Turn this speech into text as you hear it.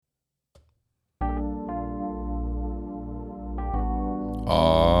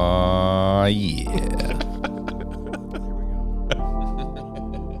Oh, yeah.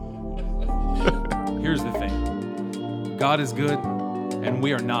 Here's the thing. God is good, and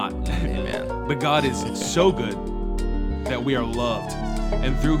we are not. Amen. But God is so good that we are loved.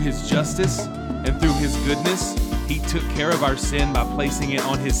 And through his justice and through his goodness, he took care of our sin by placing it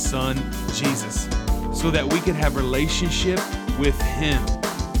on his son, Jesus, so that we could have relationship with him.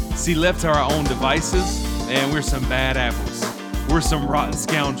 See, left to our own devices, and we're some bad apples. We're some rotten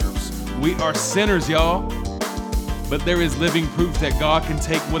scoundrels. We are sinners, y'all. But there is living proof that God can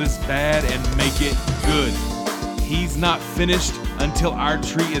take what is bad and make it good. He's not finished until our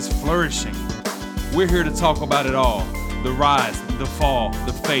tree is flourishing. We're here to talk about it all. The rise, the fall,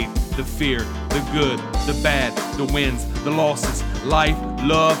 the faith, the fear, the good, the bad, the wins, the losses, life,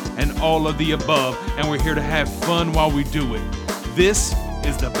 love, and all of the above. And we're here to have fun while we do it. This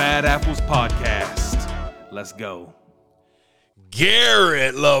is the Bad Apples Podcast. Let's go.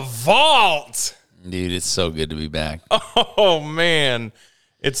 Garrett LaVault. Dude, it's so good to be back. Oh, man.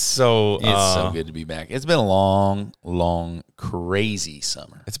 It's so good to be back. It's been a long, crazy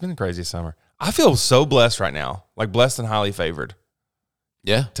summer. It's been a crazy summer. I feel so blessed right now, like blessed and highly favored.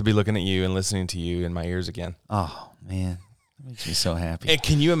 Yeah. To be looking at you and listening to you in my ears again. Oh, man. That makes me so happy. And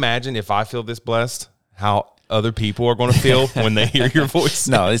can you imagine if I feel this blessed, how other people are going to feel when they hear your voice?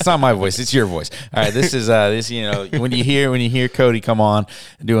 No, it's not my voice. It's your voice. All right, this is when you hear Cody come on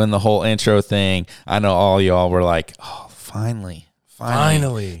doing the whole intro thing, I know all y'all were like, "Oh, finally.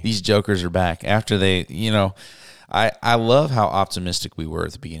 These jokers are back." After they, I love how optimistic we were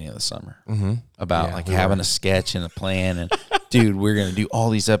at the beginning of the summer about having a sketch and a plan and dude, we're going to do all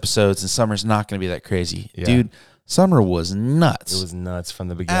these episodes and summer's not going to be that crazy. Yeah. Dude, summer was nuts. It was nuts from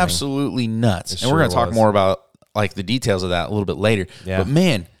the beginning. Absolutely nuts. And we're going to talk more about like the details of that a little bit later. Yeah. But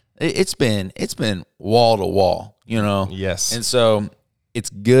man, it's been wall to wall, Yes. And so it's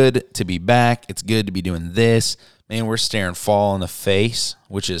good to be back. It's good to be doing this. Man, we're staring fall in the face,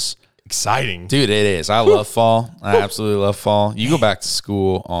 which is exciting. Dude, it is. I love fall. I absolutely love fall. You go back to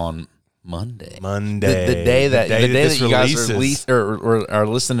school on Monday. The day that you guys are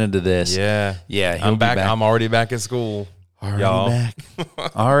listening to this. Yeah. Yeah. I'm back. I'm already back at school.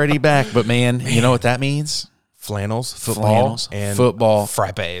 Already back. But man, you know what that means? Flannels, football,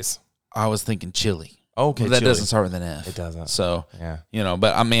 frappes. I was thinking chili. Okay, that doesn't start with an F. It doesn't. So,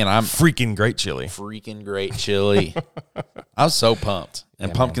 but I'm freaking great chili. I was so pumped.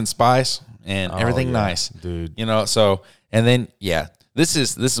 And pumpkin spice and everything nice. Dude. So, and then, this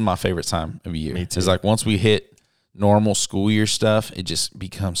is my favorite time of year. Me too. It's like once we hit normal school year stuff, it just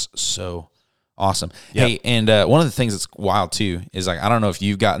becomes so awesome. Yep. Hey, and one of the things that's wild too is like, I don't know if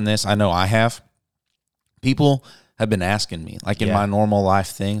you've gotten this. I know I have. People have been asking me, like in my normal life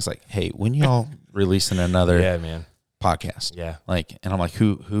things, like, hey, when y'all releasing another podcast? Yeah. Like, and I'm like,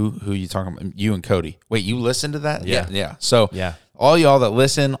 who you talking about? You and Cody. Wait, you listened to that? Yeah. Yeah. So all y'all that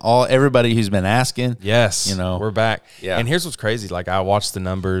listen, everybody who's been asking. Yes. We're back. Yeah. And here's what's crazy. Like I watch the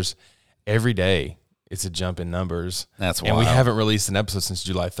numbers every day. It's a jump in numbers. That's wild. And we haven't released an episode since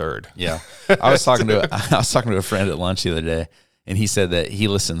July 3rd. Yeah. I was talking to a friend at lunch the other day. And he said that he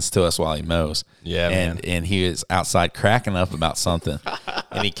listens to us while he mows. Yeah, and he was outside cracking up about something.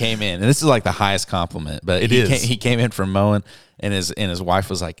 And he came in, and this is like the highest compliment. But he came in from mowing, and his wife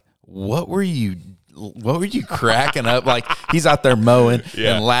was like, "What were you cracking up?" Like he's out there mowing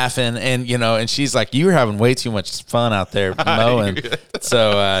and laughing, and and she's like, "You were having way too much fun out there mowing."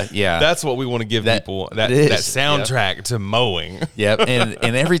 So that's what we want to give people that soundtrack to mowing. Yep,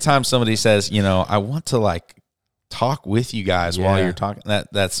 and every time somebody says, I want to like talk with you guys while you're talking,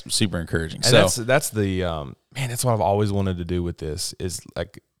 that's super encouraging. And so that's the that's what I've always wanted to do with this is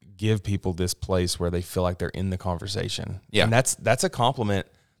like give people this place where they feel like they're in the conversation. Yeah. And that's a compliment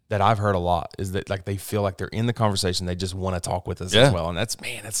that I've heard a lot, is that like they feel like they're in the conversation, they just want to talk with us as well. And that's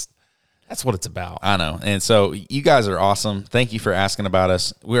what it's about. I know. And so you guys are awesome. Thank you for asking about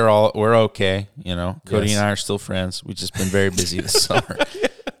us. We're okay, Cody and I are still friends. We've just been very busy this summer.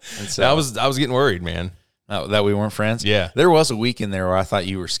 And so I was getting worried, man. That we weren't friends? Yeah. There was a week in there where I thought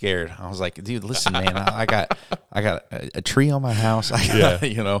you were scared. I was like, dude, listen, man, I got a tree on my house.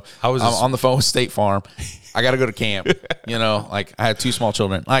 I'm on the phone with State Farm. I got to go to camp. Like I have 2 small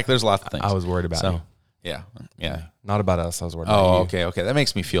children. Like there's lots of things. I was worried about you. Yeah. Not about us. I was worried about you. Okay. That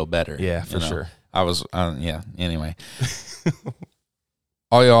makes me feel better. Yeah, for sure. I was, anyway.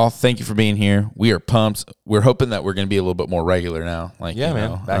 All y'all, thank you for being here. We are pumped. We're hoping that we're going to be a little bit more regular now. Like,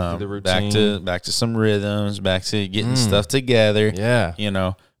 man, back to the routine, back to some rhythms, back to getting stuff together. Yeah,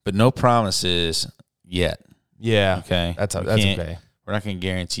 but no promises yet. Yeah, okay, that's okay. We're not going to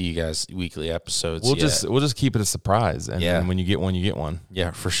guarantee you guys weekly episodes. We'll just keep it a surprise, and then when you get one, you get one.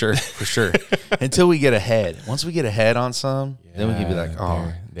 Yeah, for sure, for sure. Until we get ahead. Once we get ahead on some, then we can be like,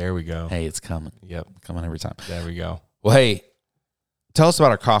 oh, there we go. Hey, it's coming. Yep, coming every time. There we go. Well, hey, tell us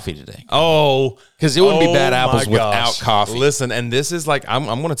about our coffee today. Oh, because it wouldn't be bad apples without coffee. Listen, and this is like I'm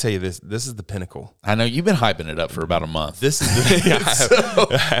going to tell you this. This is the pinnacle. I know you've been hyping it up for about a month. This is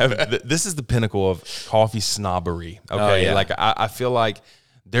this is the pinnacle of coffee snobbery. Okay, like I feel like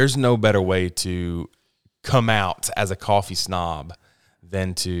there's no better way to come out as a coffee snob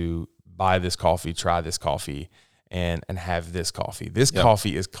than to buy this coffee, try this coffee, and have this coffee. This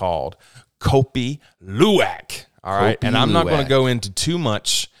coffee is called Kopi Luwak. All right. And I'm not going to go into too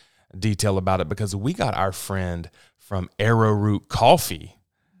much detail about it because we got our friend from Arrowroot Coffee,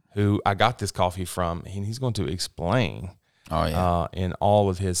 who I got this coffee from, and he's going to explain in all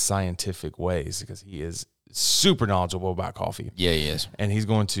of his scientific ways because he is super knowledgeable about coffee. Yeah, he is. And he's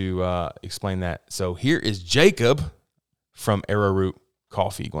going to explain that. So here is Jacob from Arrowroot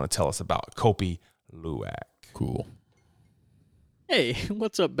Coffee going to tell us about Kopi Luwak. Cool. Hey,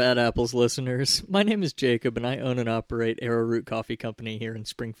 what's up, Bad Apples listeners? My name is Jacob, and I own and operate Arrowroot Coffee Company here in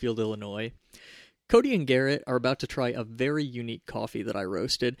Springfield, Illinois. Cody and Garrett are about to try a very unique coffee that I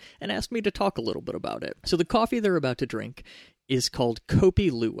roasted and asked me to talk a little bit about it. So the coffee they're about to drink is called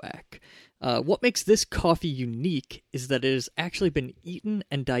Kopi Luwak. What makes this coffee unique is that it has actually been eaten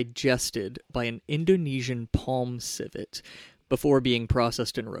and digested by an Indonesian palm civet before being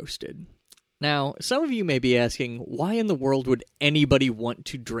processed and roasted. Now, some of you may be asking, why in the world would anybody want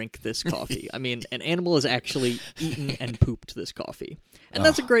to drink this coffee? I mean, an animal has actually eaten and pooped this coffee. And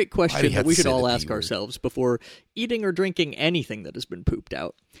that's a great question that we should all ask ourselves before eating or drinking anything that has been pooped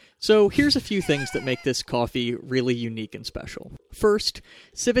out. So here's a few things that make this coffee really unique and special. First,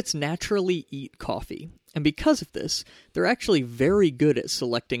 civets naturally eat coffee. And because of this, they're actually very good at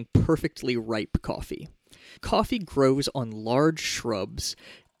selecting perfectly ripe coffee. Coffee grows on large shrubs,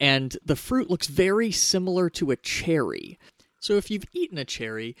 and the fruit looks very similar to a cherry. So if you've eaten a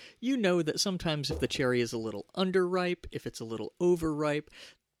cherry, you know that sometimes if the cherry is a little underripe, if it's a little overripe,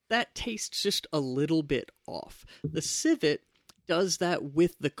 that tastes just a little bit off. The civet does that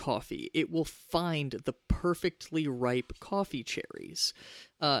with the coffee. It will find the perfectly ripe coffee cherries.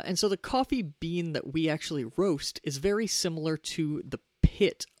 And so the coffee bean that we actually roast is very similar to the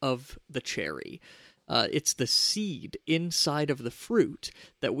pit of the cherry. It's the seed inside of the fruit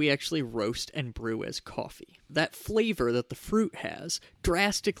that we actually roast and brew as coffee. That flavor that the fruit has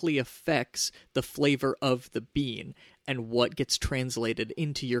drastically affects the flavor of the bean and what gets translated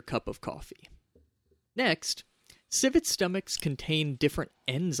into your cup of coffee. Next, civet stomachs contain different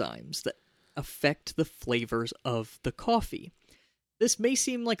enzymes that affect the flavors of the coffee. This may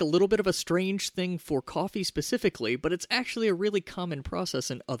seem like a little bit of a strange thing for coffee specifically, but it's actually a really common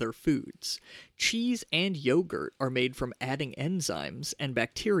process in other foods. Cheese and yogurt are made from adding enzymes and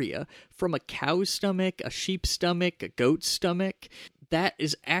bacteria from a cow's stomach, a sheep's stomach, a goat's stomach. That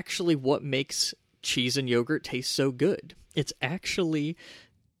is actually what makes cheese and yogurt taste so good. It's actually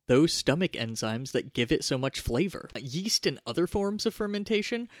those stomach enzymes that give it so much flavor. Yeast and other forms of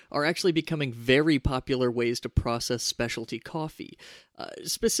fermentation are actually becoming very popular ways to process specialty coffee,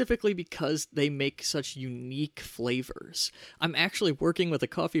 specifically because they make such unique flavors. I'm actually working with a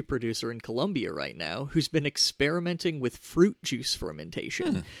coffee producer in Colombia right now who's been experimenting with fruit juice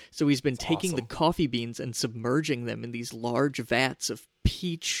fermentation. So he's been taking the coffee beans and submerging them in these large vats of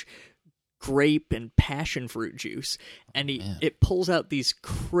peach, grape, and passion fruit juice, and it pulls out these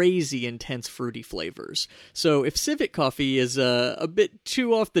crazy intense fruity flavors. So if civet coffee is a bit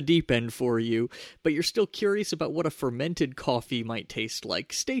too off the deep end for you, but you're still curious about what a fermented coffee might taste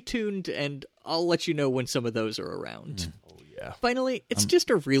like, stay tuned and I'll let you know when some of those are around. Finally, it's just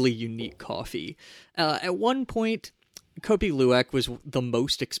a really unique coffee. At one point, Kopi Luwak was the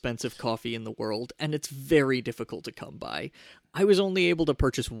most expensive coffee in the world, and it's very difficult to come by. I was only able to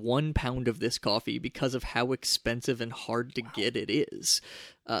purchase 1 pound of this coffee because of how expensive and hard to get it is.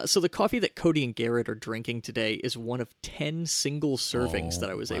 So the coffee that Cody and Garrett are drinking today is one of 10 single servings that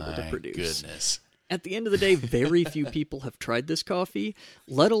I was able to produce. Goodness. At the end of the day, very few people have tried this coffee,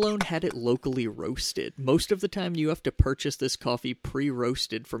 let alone had it locally roasted. Most of the time, you have to purchase this coffee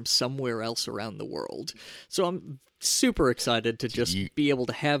pre-roasted from somewhere else around the world. So I'm super excited to just be able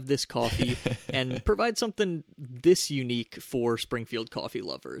to have this coffee and provide something this unique for Springfield coffee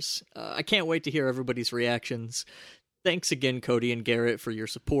lovers. I can't wait to hear everybody's reactions. Thanks again, Cody and Garrett, for your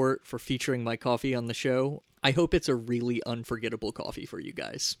support, for featuring my coffee on the show. I hope it's a really unforgettable coffee for you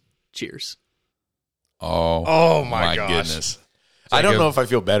guys. Cheers. Oh my gosh. Goodness. I don't know if I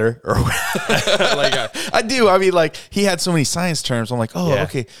feel better or I do. I mean, like he had so many science terms. I'm like,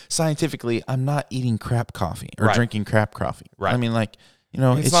 okay, scientifically, I'm not eating crap coffee or drinking crap coffee. Right. I mean, like,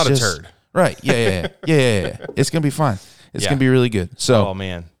 it's not just, a turd. Right. Yeah. It's going to be fine. It's going to be really good. So, oh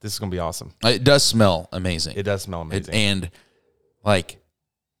man, this is going to be awesome. It does smell amazing. It does smell amazing. And like,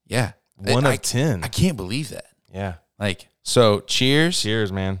 1 of 10. I can't believe that. Yeah. Like, so cheers.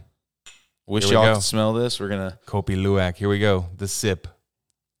 Cheers, man. Wish y'all could smell this. We're going to. Kopi Luwak. Here we go. The sip.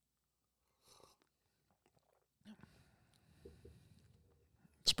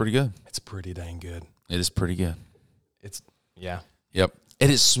 It's pretty good. It's pretty dang good. It is pretty good. Yep. It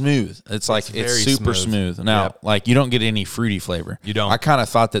is smooth. It's like it's super smooth. Now, like you don't get any fruity flavor. You don't. I kind of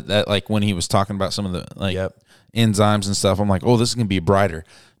thought that like when he was talking about some of the like enzymes and stuff, I'm like, oh, this is gonna be brighter.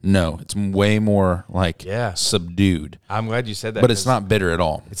 No, it's way more like subdued. I'm glad you said that. But it's not bitter at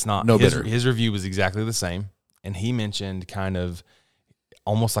all. It's not. Bitter. His review was exactly the same, and he mentioned kind of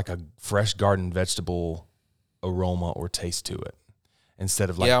almost like a fresh garden vegetable aroma or taste to it,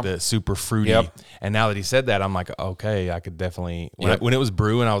 instead of like the super fruity. And now that he said that, I'm like, okay, I could definitely when it was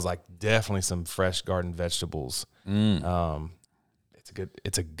brewing, I was like, definitely some fresh garden vegetables.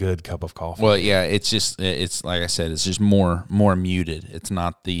 It's a good cup of coffee. Well, yeah, it's like I said, it's just more muted. It's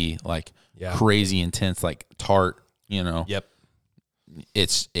not the like crazy intense like tart, Yep.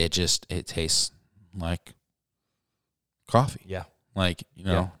 It tastes like coffee. Yeah. Like,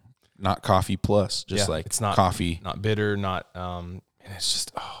 not coffee plus, just like it's not coffee. Not bitter, not and it's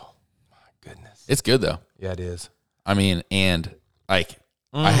just oh my goodness. It's good though. Yeah, it is. I mean, and like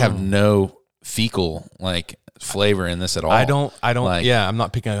I have no fecal like flavor in this at all. I don't like, I'm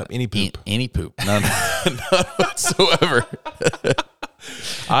not picking up any poop. Any poop. None whatsoever.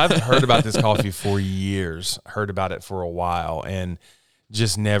 I've heard about this coffee for years, heard about it for a while, and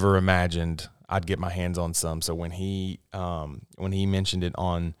just never imagined I'd get my hands on some. So when he mentioned it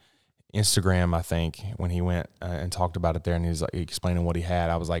on Instagram, I think when he went and talked about it there, and he was like explaining what he had,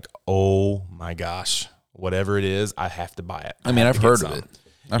 I was like, oh my gosh, whatever it is, I have to buy it. I mean, I've heard of it.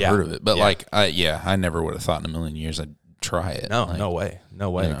 I've heard of it, but I never would have thought in a million years I'd try it. No, no way,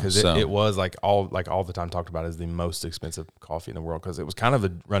 because it was like all the time talked about as the most expensive coffee in the world, because it was kind of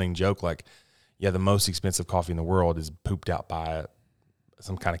a running joke, like, the most expensive coffee in the world is pooped out by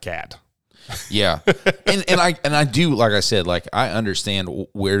some kind of cat. Yeah, and I do, like I said, like I understand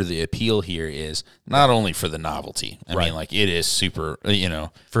where the appeal here is, not only for the novelty. I mean, like it is super,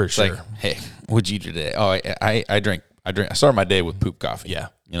 for sure. Like, hey, what'd you do today? Oh, I drank. I started my day with poop coffee. Yeah,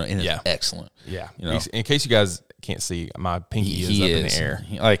 and it's excellent. Yeah, in case you guys can't see, my pinky is up in the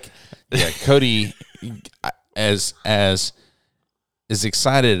air. Cody, as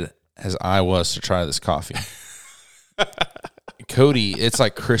excited as I was to try this coffee. Cody, it's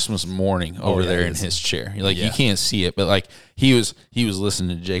like Christmas morning over there in his chair. Like you can't see it, but like he was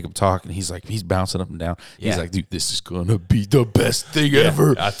listening to Jacob talk, and he's bouncing up and down. He's like, dude, this is gonna be the best thing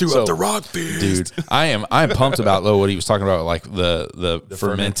ever. I threw up the rock fist. Dude. I'm pumped about what he was talking about, like the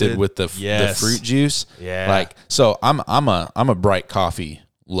fermented with the fruit juice. Yeah. Like so I'm a bright coffee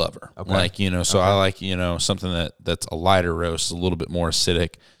lover. Okay. Like, so I like, something that's a lighter roast, a little bit more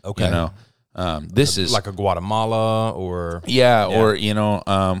acidic. Okay. This is like a Guatemala or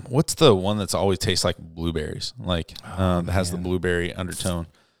or what's the one that's always tastes like blueberries, like that has the blueberry undertone.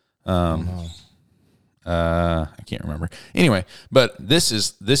 I can't remember. Anyway, but this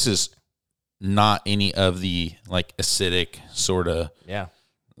is not any of the like acidic sort of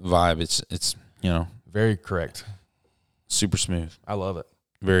vibe. It's very correct, super smooth. I love it.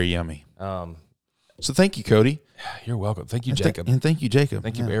 Very yummy. So thank you, Cody. You're welcome. Thank you, Jacob. And thank you, Jacob.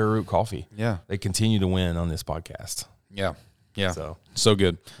 Thank you, Arrowroot Coffee. Yeah. They continue to win on this podcast. Yeah. Yeah. So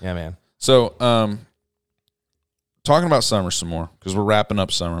good. Yeah, man. So, talking about summer some more, because we're wrapping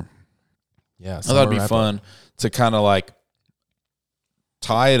up summer. Yeah. I thought it'd be fun to kind of like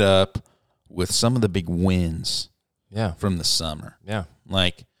tie it up with some of the big wins from the summer. Yeah.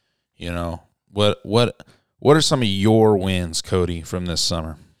 Like, what are some of your wins, Cody, from this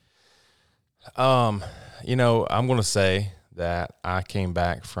summer? I'm going to say that I came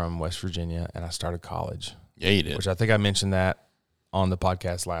back from West Virginia and I started college. Yeah, you did. Which I think I mentioned that on the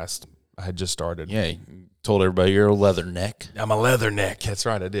podcast last. I had just started. Yeah, you told everybody you're a leatherneck. I'm a leatherneck. That's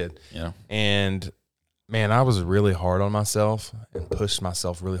right, I did. Yeah. And, man, I was really hard on myself and pushed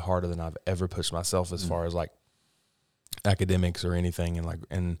myself really harder than I've ever pushed myself as far as, like, academics or anything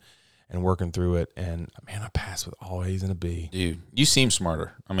and working through it, and man, I passed with all A's and a B. Dude, you seem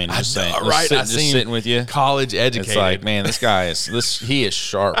smarter. I mean, just saying, right? Just sitting with you, college educated. It's like, man, this guy he is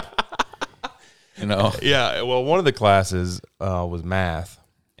sharp. Yeah. Well, one of the classes was math,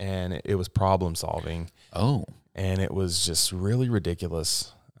 and it was problem solving. Oh. And it was just really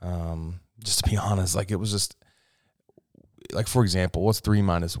ridiculous. Just to be honest, like it was just like, for example, what's 3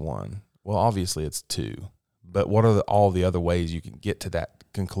 minus 1? Well, obviously it's 2, but what are all the other ways you can get to that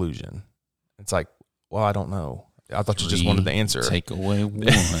conclusion? It's like, well, I don't know. I thought you just wanted the answer. Take away 1.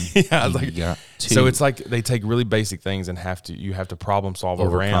 I was like, got 2. So it's like they take really basic things and you have to problem solve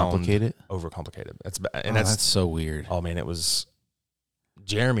around. Overcomplicate it. That's so weird. Oh man, it was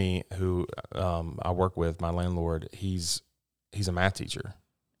Jeremy, who I work with, my landlord. He's a math teacher,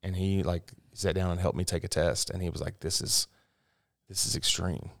 and he like sat down and helped me take a test, and he was like, "This is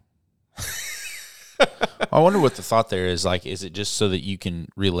extreme." I wonder what the thought there is. Like, is it just so that you can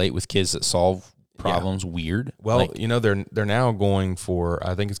relate with kids that solve problems weird? Well, like, they're now going for,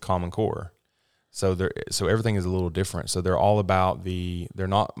 I think it's Common Core. So everything is a little different. So they're all about they're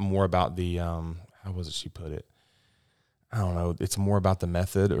not more about the how was it she put it? I don't know. It's more about the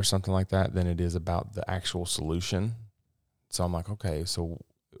method or something like that than it is about the actual solution. So I'm like, okay, so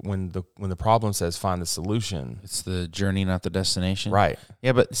when the problem says find the solution, it's the journey, not the destination. Right.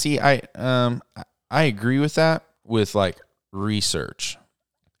 Yeah, but see, I agree with that with like research.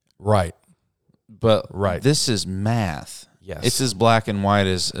 Right. But this is math. Yes. It's as black and white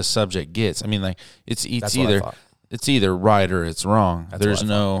as a subject gets. I mean, like it's either right or it's wrong. There's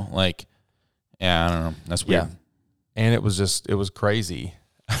no like, I don't know. That's weird. Yeah. And it was crazy.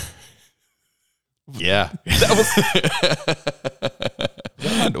 Yeah.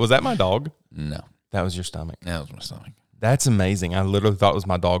 Was that my dog? No. That was your stomach. That was my stomach. That's amazing. I literally thought it was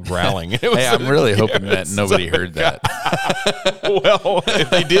my dog growling. Hey, I'm really hoping that nobody heard that. Well, if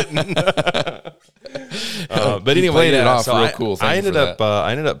they didn't. But anyway, played it off real cool. I ended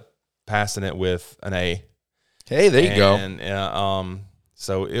up passing it with an A. Hey, there you go. And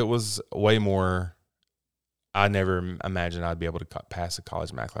so it was way more. I never imagined I'd be able to pass a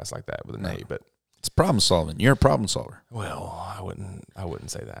college math class like that with an A. But it's problem solving. You're a problem solver. Well, I wouldn't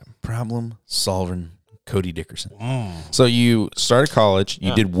say that. Problem solving. Cody Dickerson. So you started college.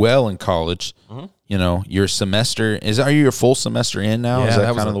 You did well in college. Mm-hmm. You know, your semester are you your full semester in now? Is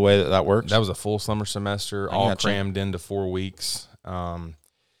that kind of the way that works? That was a full summer semester, all crammed into 4 weeks.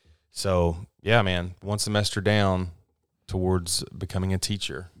 So yeah, man, one semester down towards becoming a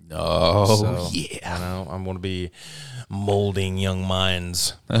teacher. Yeah. You know, I'm going to be molding young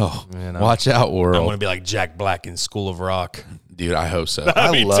minds. Oh, you know? Watch out, world. I'm going to be like Jack Black in School of Rock. Dude, I hope so.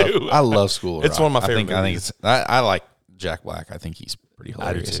 I love School of Rock. It's one of my favorite movies. I like Jack Black. I think he's pretty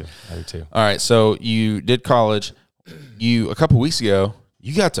hilarious. I do too. All right, so you did college. A couple weeks ago,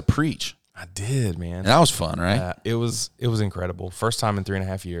 you got to preach. I did, man. And that was fun, right? It was incredible. First time in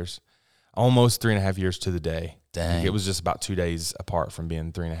 3.5 years. Almost 3.5 years to the day. Dang. It was just about 2 days apart from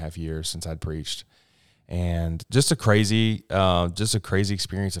being 3.5 years since I'd preached. And just a crazy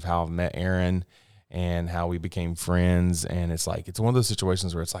experience of how I've met Aaron and how we became friends. And it's like, it's one of those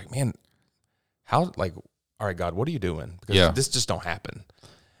situations where it's like, man, how, like, all right, God, what are you doing? Because this just don't happen.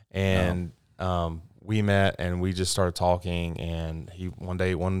 And we met and we just started talking. And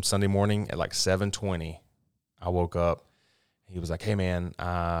one Sunday morning at like 7:20, I woke up. He was like, hey, man,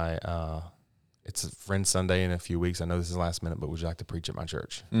 it's a Friend Sunday in a few weeks. I know this is last minute, but would you like to preach at my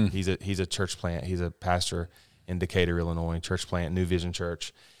church? He's a church plant. He's a pastor in Decatur, Illinois, church plant, New Vision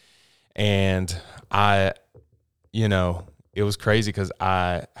Church. And it was crazy because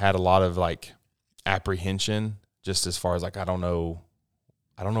I had a lot of like apprehension just as far as like, I don't know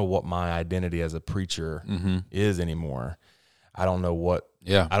what my identity as a preacher is anymore. I don't know what.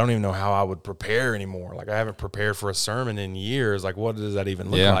 Yeah. I don't even know how I would prepare anymore. Like I haven't prepared for a sermon in years. Like what does that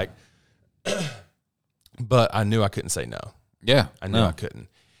even look like? But I knew I couldn't say no. Yeah. I knew I couldn't.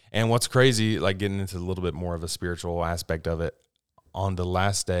 And what's crazy, like getting into a little bit more of a spiritual aspect of it, on the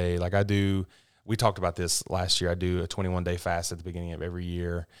last day, like we talked about this last year. I do a 21-day fast at the beginning of every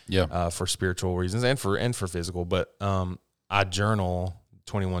year for spiritual reasons and for physical. But I journal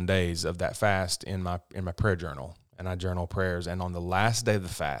 21 days of that fast in my prayer journal. And I journal prayers. And on the last day of the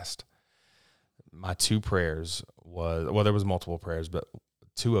fast, my 2 prayers there was multiple prayers, but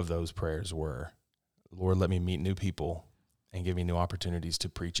 2 of those prayers were, Lord, let me meet new people and give me new opportunities to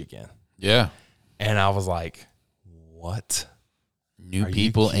preach again. Yeah. And I was like, what? New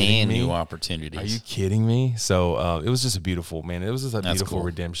people and new opportunities. Are you kidding me? So it was just a beautiful, man. It was just a beautiful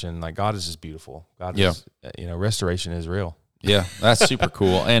redemption. Like God is just beautiful. God is, restoration is real. Yeah, that's super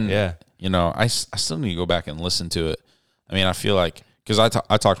cool. And, I still need to go back and listen to it. I mean, I feel like, because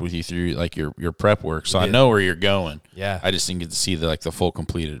I talked with you through like your prep work, so I know where you're going. Yeah. I just didn't get to see the full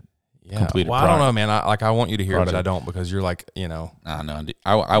completed completed. Well, I don't know, man. I want you to hear it, but I don't, because you're like, I know,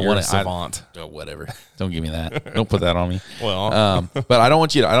 I want a savant. Whatever. Don't give me that. Don't put that on me. Well, but I don't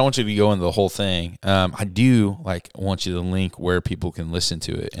want you to go into the whole thing. I do want you to link where people can listen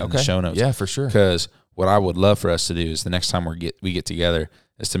to it in the show notes. Yeah, for sure. Because what I would love for us to do is the next time we get together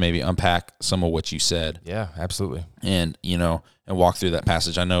is to maybe unpack some of what you said. Yeah, absolutely. And and walk through that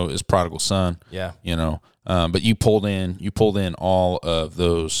passage. I know it's prodigal son. Yeah. But you pulled in all of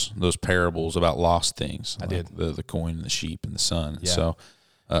those parables about lost things. I did. The coin and the sheep and the son. Yeah. So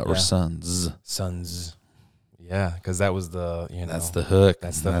or sons. Yeah, because that was the that's the hook.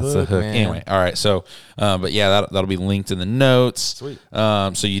 That's the hook. Man. Anyway, all right. So, but yeah, that'll be linked in the notes. Sweet.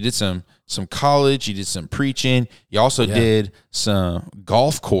 So you did some college. You did some preaching. You also did some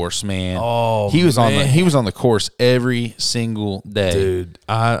golf course, man. Oh, he was on the course every single day, dude.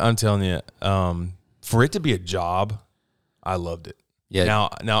 I'm telling you, for it to be a job, I loved it. Yeah.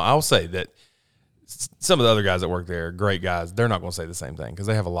 Now I'll say that some of the other guys that work there, great guys, they're not going to say the same thing because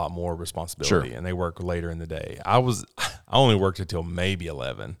they have a lot more responsibility and they work later in the day. I only worked until maybe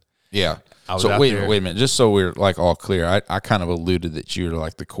 11. Yeah. So wait a minute. Just so we're all clear, I kind of alluded that you were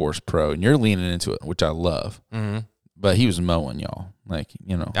the course pro and you're leaning into it, which I love. Mm-hmm. But he was mowing, y'all.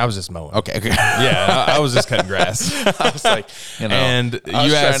 I was just mowing. Okay. Yeah, I was just cutting grass. I was like, and I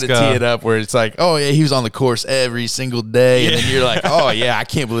was trying to tee it up where it's oh yeah, he was on the course every single day, and then you're like, oh yeah, I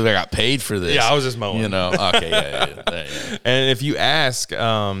can't believe I got paid for this. Yeah, I was just mowing. Okay, yeah. And if you ask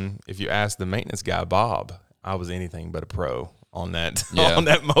the maintenance guy Bob, I was anything but a pro on that on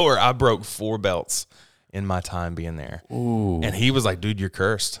that mower. I broke 4 belts in my time being there. Ooh. And he was like, dude, you're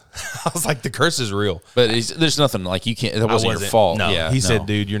cursed. I was like, the curse is real. But there's nothing you can't, that wasn't your fault. No, yeah, he said,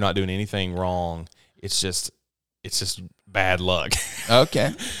 dude, you're not doing anything wrong. It's just bad luck.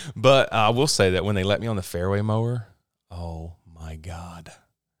 Okay. But I will say that when they let me on the fairway mower, oh my God,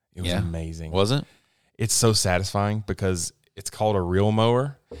 it was amazing. Was it? It's so satisfying because it's called a reel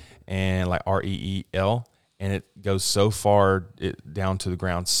mower and REEL. And it goes so far down to the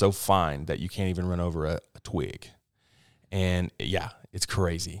ground, so fine that you can't even run over a twig. And it's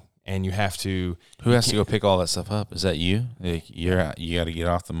crazy. And you have to. Who has to go pick all that stuff up? Is that you? You got to get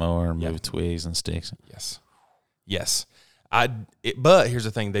off the mower and move twigs and sticks. Yes. But here's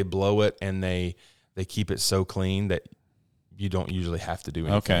the thing: they blow it and they keep it so clean that you don't usually have to do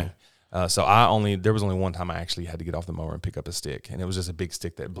anything. Okay. So there was only one time I actually had to get off the mower and pick up a stick, and it was just a big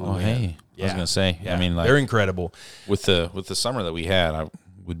stick that blew in. Hey, I was gonna say. Yeah. I mean, they're incredible. With the summer that we had, I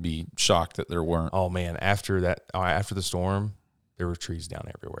would be shocked that there weren't. Oh man, after the storm, there were trees down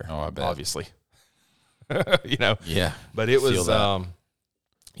everywhere. Oh, I bet. Obviously, Yeah, but it was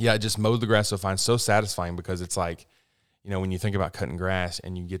it just mowed the grass so fine, so satisfying because it's when you think about cutting grass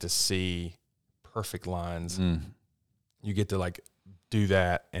and you get to see perfect lines, you get to do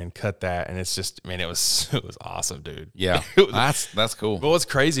that and cut that, and it's just, it was awesome, dude. Yeah, that's cool. But what's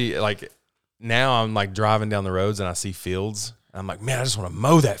crazy, now I'm driving down the roads and I see fields, and I'm like, man, I just want to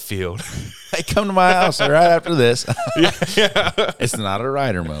mow that field. Hey, come to my house right after this. Yeah. It's not a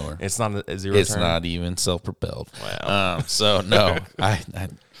rider mower. It's not a zero. It's turn. not even self-propelled. Wow. So no,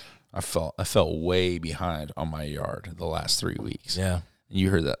 I felt way behind on my yard the last 3 weeks. Yeah,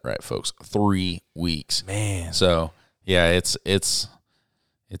 you heard that right, folks. 3 weeks, man. So yeah, it's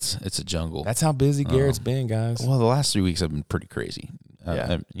a jungle. That's how busy Garrett's been, guys. Well, the last 3 weeks have been pretty crazy.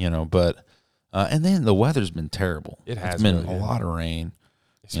 But and then the weather's been terrible. It's been really a lot of rain,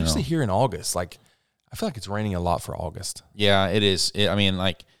 especially here in August. I feel like it's raining a lot for August. Yeah, it is.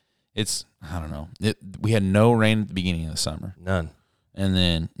 It's I don't know. We had no rain at the beginning of the summer, none, and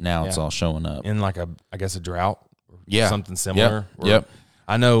then now it's all showing up in I guess a drought. Yeah, something similar. Yep.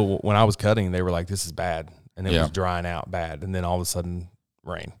 I know when I was cutting, they were like, "This is bad," and it was drying out bad, and then all of a sudden,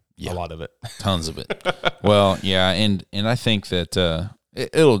 rain. Yeah. A lot of it. Tons of it. Well, yeah, and I think that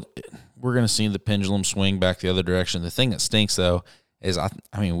we're going to see the pendulum swing back the other direction. The thing that stinks, though, is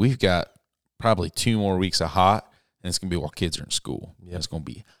we've got probably 2 more weeks of hot, and it's going to be while kids are in school. Yep. It's going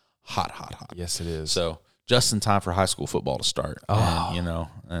to be hot. Yes, it is. So just in time for high school football to start.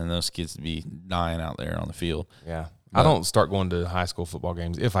 Oh. And those kids to be dying out there on the field. Yeah. I don't start going to high school football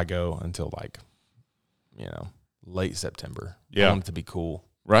games if I go until late September. Yeah. I want it to be cool.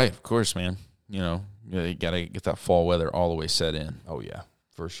 Right, of course, man. You got to get that fall weather all the way set in. Oh, yeah,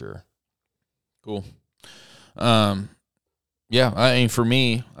 for sure. Cool. Yeah, for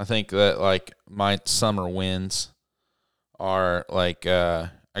me, I think that, my summer wins are, I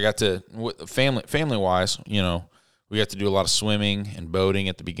got to, family-wise, we got to do a lot of swimming and boating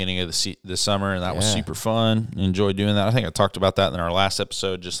at the beginning of the summer, and that was super fun. Enjoyed doing that. I think I talked about that in our last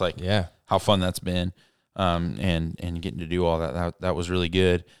episode, just how fun that's been. And getting to do all that was really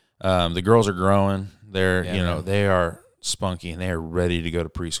good. The girls are growing. They're they are spunky and they are ready to go to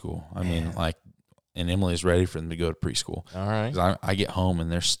preschool. I mean, like, and Emily's ready for them to go to preschool. All right. 'Cause I get home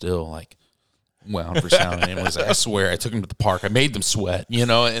and they're still like wound for sound. And Emily's like, I swear, I took them to the park. I made them sweat,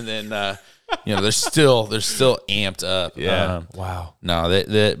 and then they're still amped up. Yeah. Wow. No,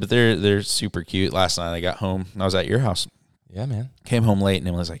 but they're super cute. Last night I got home and I was at your house. Yeah, man. Came home late and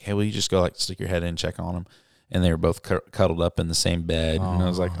Emily's like, hey, will you just go like stick your head in and check on them? And they were both cuddled up in the same bed. Aww. And I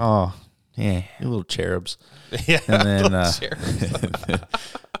was like, oh, yeah, you little cherubs. Yeah. And then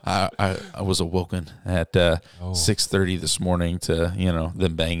I was awoken at 6:30 this morning to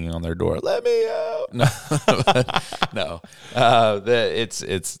them banging on their door. Let me out. No,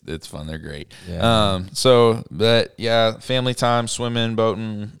 it's fun. They're great. Yeah. Family time, swimming,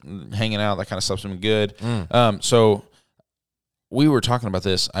 boating, hanging out, that kind of stuff's been good. So we were talking about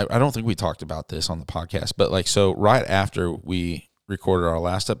this. I don't think we talked about this on the podcast, but right after we recorded our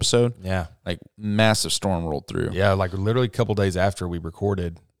last episode, massive storm rolled through. Yeah, like literally a couple days after we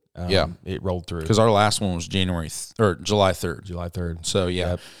recorded, it rolled through. Because our last one was July 3rd. July 3rd. So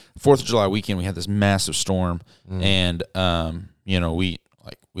 4th of July weekend we had this massive storm, and we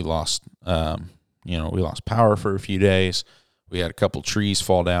lost power for a few days. We had a couple trees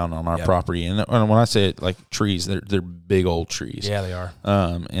fall down on our property, and when I say trees, they're big old trees. Yeah, they are.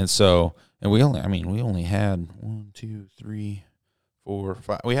 And we only had 1, 2, 3, 4,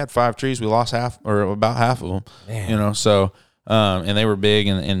 5. We had 5 trees. We lost about half of them. Man. And they were big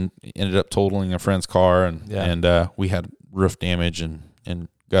and ended up totaling a friend's car, and we had roof damage and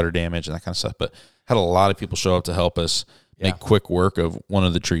gutter damage and that kind of stuff. But had a lot of people show up to help us make quick work of one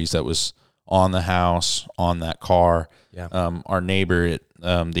of the trees that was on the house, on that car. Yeah. Our neighbor,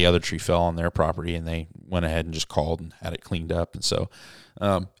 the other tree fell on their property, and they went ahead and just called and had it cleaned up. And so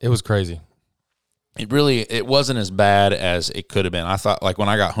it was crazy. It wasn't as bad as it could have been. I thought, when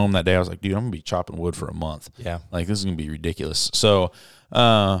I got home that day, I was like, dude, I'm going to be chopping wood for a month. Yeah. This is going to be ridiculous. So,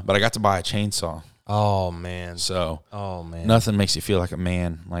 but I got to buy a chainsaw. Oh, man. Nothing makes you feel like a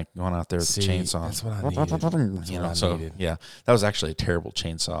man, going out there with the chainsaw. That's what I needed. Yeah, that was actually a terrible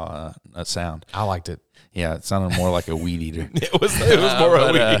chainsaw sound. I liked it. Yeah, it sounded more like a weed eater. It was more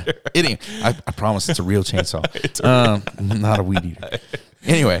a weed eater. I promise it's a real chainsaw. Not a weed eater.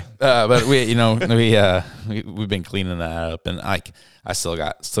 Anyway, but we've been cleaning that up, and I still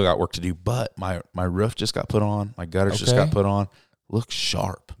got work to do. But my roof just got put on. My gutters just got put on. Looks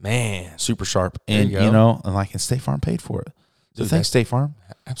sharp, man, super sharp, and State Farm paid for it. So thanks, State Farm.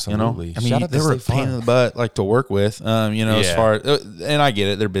 Absolutely. They were a pain in the butt, to work with. As far and I get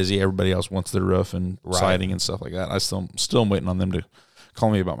it, they're busy. Everybody else wants their roof and siding and stuff like that. I still am waiting on them to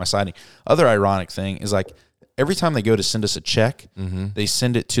call me about my siding. Other ironic thing is every time they go to send us a check, they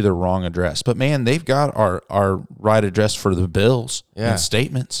send it to the wrong address. But man, they've got our right address for the bills and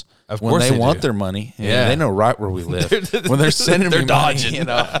statements. Of course, when they want their money, they know right where we live. When they're sending me dodging,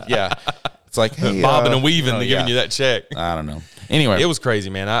 money, it's like, hey, bobbing and weaving, giving you that check. I don't know. Anyway, it was crazy,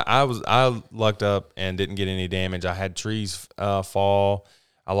 man. I lucked up and didn't get any damage. I had trees fall.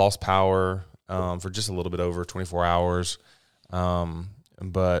 I lost power for just a little bit over 24 hours,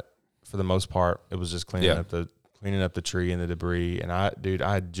 but for the most part, it was just cleaning up the tree and the debris. And I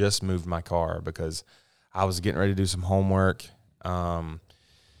had just moved my car because I was getting ready to do some homework.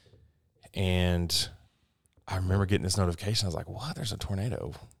 And I remember getting this notification. I was like, what? There's a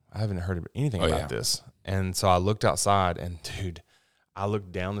tornado. I haven't heard anything about this. And so I looked outside, and dude, I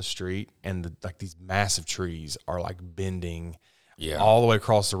looked down the street, and these massive trees are bending all the way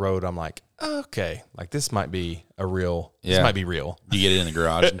across the road. I'm like, okay, this might be real. This might be real. You get it in the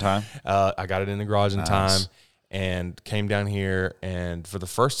garage in time? I got it in the garage in time and came down here. And for the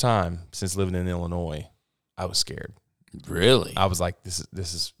first time since living in Illinois, I was scared. Really? I was like, this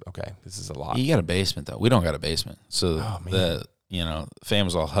is okay. This is a lot. You got a basement though. We don't got a basement. So the fam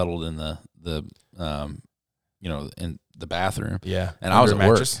was all huddled in the in the bathroom. Yeah. And I was at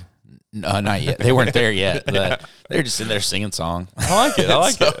work. No, not yet. They weren't there yet. But they're just in there singing song. I like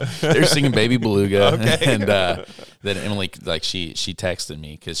it. They're singing Baby Beluga. Okay. And then Emily, she texted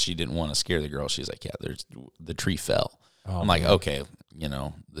me because she didn't want to scare the girl. She's like, yeah, the tree fell. Oh, I'm like, okay,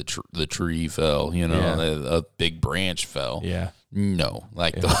 the tree fell, a big branch fell. Yeah. No,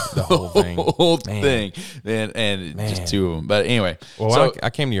 the whole thing. Whole thing. And just 2 of them. But anyway. Well, I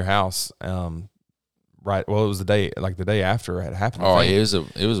came to your house, right. Well, it was the day after it happened. Oh, it was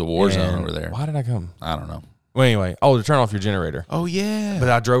a war zone over there. Why did I come? I don't know. Well, anyway, to turn off your generator. Oh yeah. But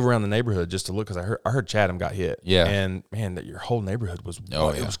I drove around the neighborhood just to look because I heard Chatham got hit. Yeah. And man, your whole neighborhood was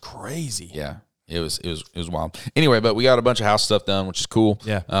it was crazy. Yeah. It was wild. Anyway, but we got a bunch of house stuff done, which is cool.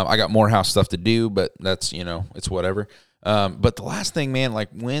 Yeah. I got more house stuff to do, but that's, it's whatever. But the last thing, man, like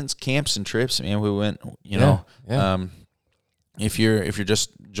wins, camps, and trips, man, we went, if you're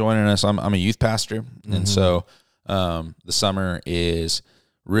just joining us, I'm a youth pastor. And so the summer is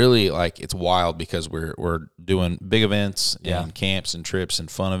really like, it's wild because we're doing big events and camps and trips and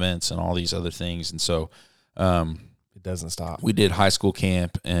fun events and all these other things. And so, it doesn't stop. We did high school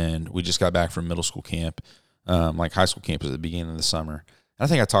camp, and we just got back from middle school camp. Like high school camp was at the beginning of the summer. I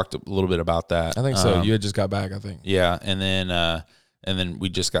think I talked a little bit about that. I think so. You had just got back, I think. Yeah, and then we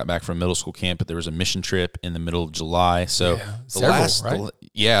just got back from middle school camp, but there was a mission trip in the middle of July. So the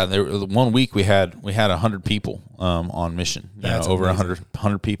 1 week we had 100 people on mission. That's over amazing.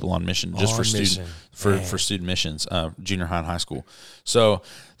 100 people on mission just for student student missions, junior high and high school. So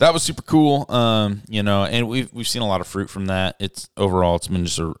that was super cool. And we've seen a lot of fruit from that. It's been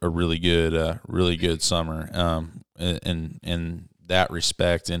just a really good summer. And that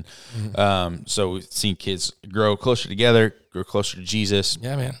respect, and so we've seen kids grow closer together, grow closer to Jesus,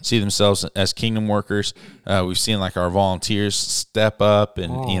 see themselves as kingdom workers. We've seen like our volunteers step up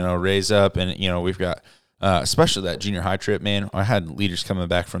and raise up, and we've got especially that junior high trip, man. I had leaders coming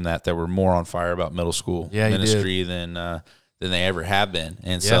back from that were more on fire about middle school ministry than they ever have been,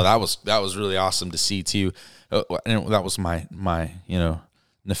 and so that was really awesome to see too. And that was my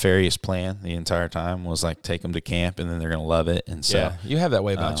nefarious plan the entire time, was like take them to camp and then they're gonna love it. And so you have that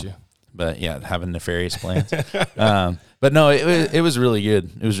way about you. But having nefarious plans. But no, it was really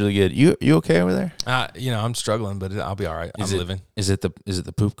good. It was really good. You okay over there? I'm struggling, but I'll be all right. I'm living. Is it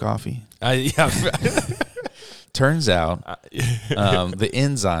the poop coffee? Yeah. Turns out the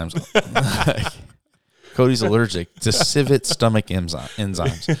enzymes. Cody's allergic to civet stomach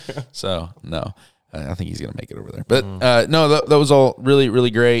enzymes. So no. I think he's going to make it over there. But no, that was all really,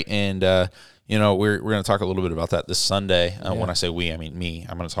 really great. And, we're going to talk a little bit about that this Sunday. When I say we, I mean me.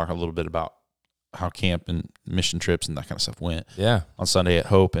 I'm going to talk a little bit about how camp and mission trips and that kind of stuff went on Sunday at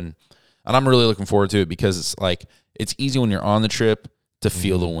Hope. And I'm really looking forward to it because it's like, it's easy when you're on the trip to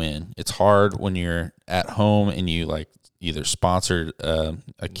feel the win. It's hard when you're at home and you like either sponsored a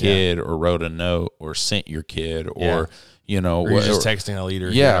kid or wrote a note or sent your kid or or you're just texting a leader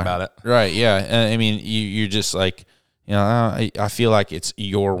about it. Right, yeah. I mean, you're just like, I feel like it's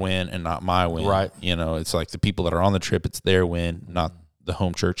your win and not my win. Right. It's like the people that are on the trip, it's their win, not the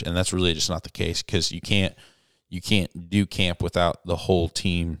home church. And that's really just not the case because you can't do camp without the whole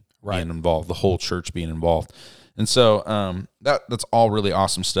team being involved, the whole church being involved. And so that's all really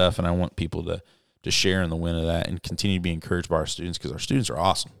awesome stuff. And I want people to share in the win of that and continue to be encouraged by our students because our students are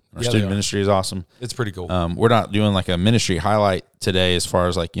awesome. Our student ministry is awesome. It's pretty cool. We're not doing like a ministry highlight today as far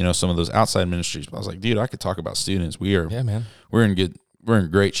as like, some of those outside ministries. But I was like, dude, I could talk about students. We're in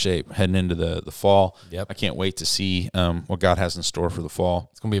great shape heading into the fall. Yep. I can't wait to see what God has in store for the fall.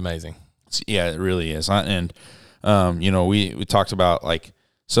 It's going to be amazing. It really is. We talked about like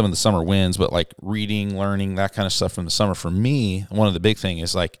some of the summer wins, but like reading, learning, that kind of stuff from the summer. For me, one of the big thing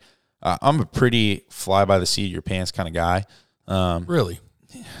is like, I'm a pretty fly by the seat of your pants kind of guy. Really?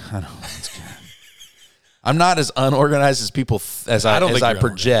 I know. I'm not as unorganized as people as I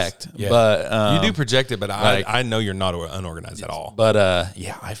project, but you do project it. But I know you're not unorganized at all. But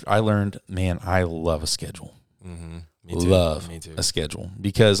I learned, man, I love a schedule. Mm-hmm. Me too. A schedule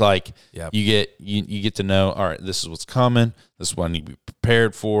because like you get to know, all right, this is what's coming. This is what I need to be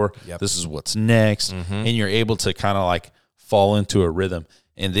prepared for. Yep. This is what's next, and you're able to kind of like fall into a rhythm.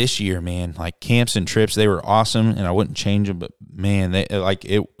 And this year, man, like camps and trips, they were awesome, and I wouldn't change them. But man, they like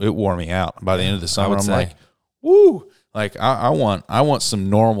it wore me out. By the end of the summer, I'm like, woo! Like I want some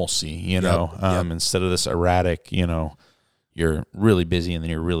normalcy, instead of this erratic. You're really busy, and then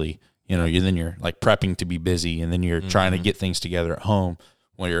you're really, you're like prepping to be busy, and then you're trying to get things together at home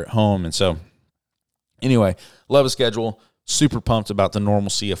when you're at home. And so, anyway, love a schedule. Super pumped about the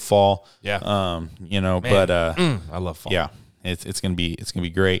normalcy of fall. Yeah. I love fall. Yeah. It's gonna be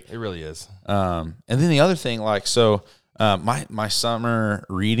great. It really is. And then the other thing, like, so my summer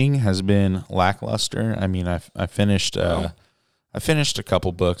reading has been lackluster. I mean, I finished a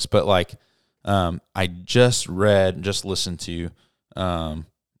couple books, but like I just listened to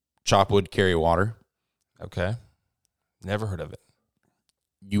Chop Wood, Carry Water. Okay, never heard of it.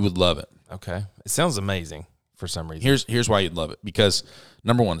 You would love it. Okay, it sounds amazing for some reason. Here's why you'd love it, because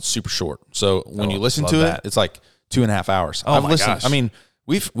number one, it's super short. So when you listen to it, it's like 2.5 hours. Oh, my gosh. I mean,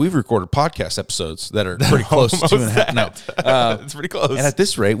 we've recorded podcast episodes that are pretty close to 2.5. No, it's pretty close. And at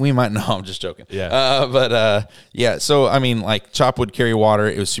this rate, we might. No, I'm just joking. Yeah. So I mean, like Chop Wood, Carry Water.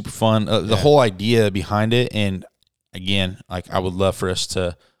 It was super fun. The whole idea behind it, and again, like I would love for us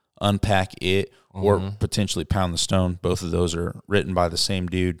to unpack it or potentially Pound the Stone. Both of those are written by the same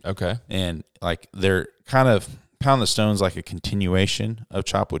dude. Okay. And like they're kind of Pound the Stone's like a continuation of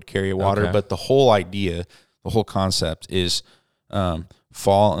Chop Wood, Carry Water, Okay. but the whole idea, the whole concept is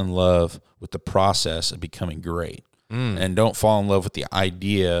fall in love with the process of becoming great. And don't fall in love with the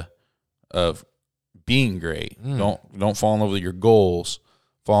idea of being great. Don't fall in love with your goals.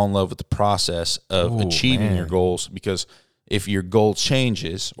 Fall in love with the process of achieving your goals, because if your goal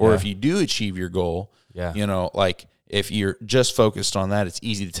changes, or if you do achieve your goal, you know, like if you're just focused on that, it's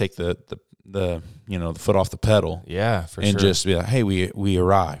easy to take the you know, the foot off the pedal. Yeah, for and sure. just be like, hey, we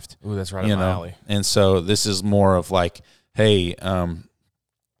arrived. Ooh, that's right you up my know? alley. And so this is more of like, hey,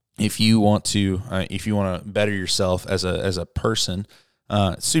 if you want to better yourself as a person,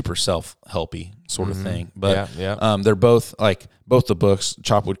 super self-helpy sort of thing. But they're both the books,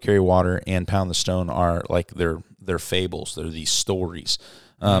 Chop Wood, Carry Water and Pound the Stone, are like they're fables. They're these stories.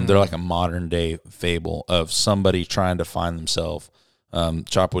 They're like a modern day fable of somebody trying to find themselves.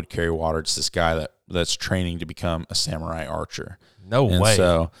 Chop Wood, Carry Water, it's this guy that's training to become a samurai archer. No way.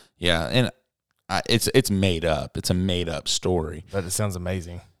 So and it's made up. It's a made up story. But it sounds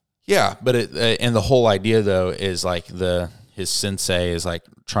amazing. Yeah, but and the whole idea though is like his sensei is like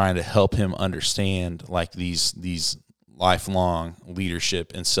trying to help him understand like these lifelong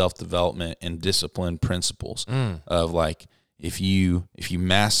leadership and self-development and discipline principles of like if you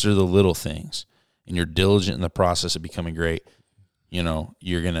master the little things and you're diligent in the process of becoming great, you know,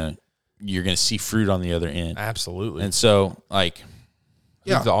 you're gonna see fruit on the other end. Absolutely. And so like,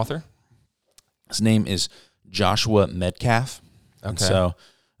 Who's the author? His name is Joshua Metcalf. Okay. And so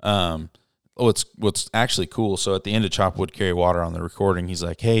what's actually cool, so at the end of Chop Wood, Carry Water on the recording, he's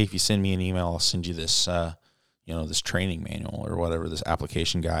like, hey, if you send me an email, I'll send you this this training manual or whatever, this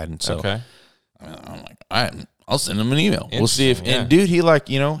application guide. And so I'm like, I'll send him an email. We'll see if and dude, he he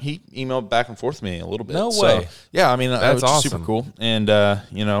emailed back and forth with me a little bit. No way. So, yeah, I mean that was awesome. super cool. And that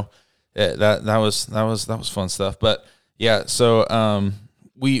was fun stuff. But yeah, so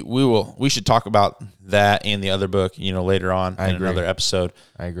we should talk about that and the other book, later on in another episode.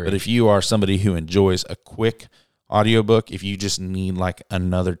 I agree. But if you are somebody who enjoys a quick audiobook, if you just need like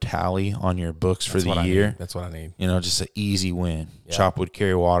another tally on your books for the year, that's what I need. Just an easy win. Yeah. Chop Wood,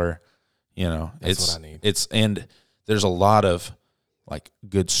 Carry Water. That's what I need. And there's a lot of like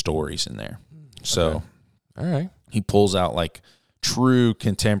good stories in there. So, all right, he pulls out like true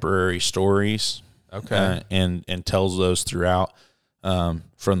contemporary stories. Okay, and tells those throughout.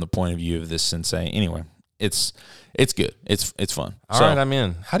 From the point of view of this sensei. Anyway, it's good. It's fun. All right, I'm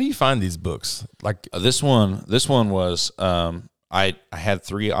in. How do you find these books? Like this one was I had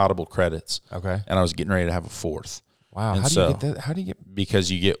 3 Audible credits. Okay. And I was getting ready to have a 4th. Wow. And how do you get that? How do you get? Because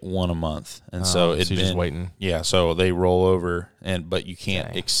you get 1 a month. And so you're just waiting. Yeah, so they roll over but you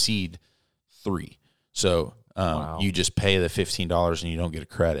can't exceed 3. So you just pay the $15 and you don't get a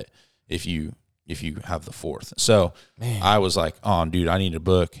credit if you have the 4th. So I was like, oh, dude, I need a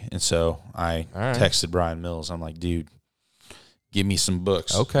book. And so I texted Brian Mills. I'm like, dude, give me some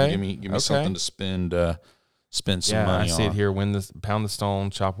books. Okay. Give me something to spend some money on. I see it here. Pound the Stone,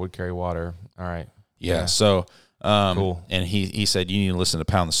 Chop Wood, Carry Water. All right. Yeah. So cool. And he said, you need to listen to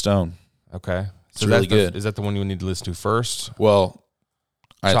Pound the Stone. Okay. So it's really good. Is that the one you would need to listen to first? Well,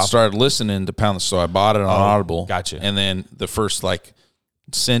 I started listening to Pound the Stone. I bought it on Audible. Gotcha. And then the first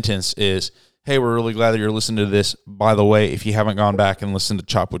sentence is, hey, we're really glad that you're listening to this. By the way, if you haven't gone back and listened to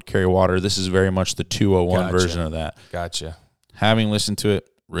Chop Wood, Carry Water, this is very much the 201 version of that. Gotcha. Having listened to it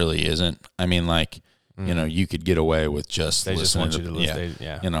really isn't. I mean, you could get away with just listening just want you to listen.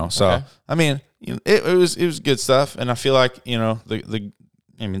 Yeah. So, okay. I mean, it was good stuff. And I feel like, the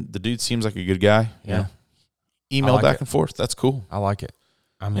dude seems like a good guy. Yeah. Email back and forth. That's cool. I like it.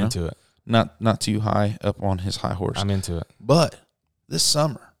 I'm into it. Not too high up on his high horse. I'm into it. But this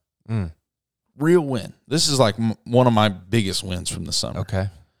summer, real win. This is like one of my biggest wins from the summer. Okay.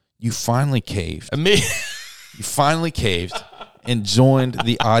 You finally caved. You finally caved and joined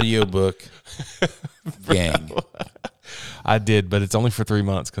the audiobook gang. I did, but it's only for 3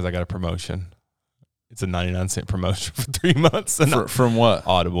 months because I got a promotion. It's a 99-cent promotion for 3 months. From what?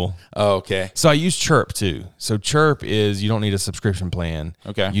 Audible. Oh, okay. So I use Chirp too. So Chirp is you don't need a subscription plan.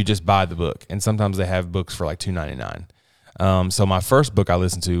 Okay. You just buy the book. And sometimes they have books for like $2.99. So my first book I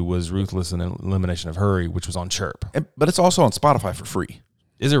listened to was Ruthlessly and Elimination of Hurry, which was on Chirp. But it's also on Spotify for free.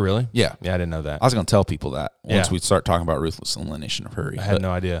 Is it really? Yeah. Yeah, I didn't know that. I was going to tell people that once we start talking about Ruthless and Elimination of Hurry. I had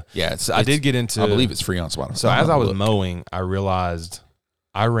no idea. Yeah. I did get into... I believe it's free on Spotify. So as I was mowing, I realized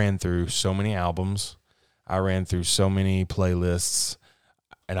I ran through so many albums. I ran through so many playlists,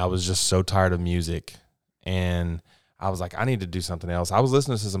 and I was just so tired of music. And I was like, I need to do something else. I was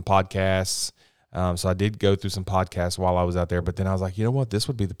listening to some podcasts. So I did go through some podcasts while I was out there. But then I was like, you know what? This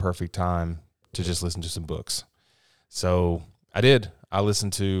would be the perfect time to just listen to some books. So I did. I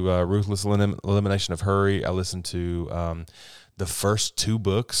listened to Ruthless Elimination of Hurry. I listened to the first 2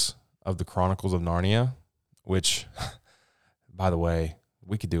 books of the Chronicles of Narnia, which, by the way,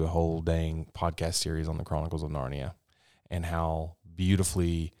 we could do a whole dang podcast series on the Chronicles of Narnia and how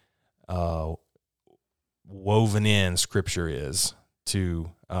beautifully woven in Scripture is to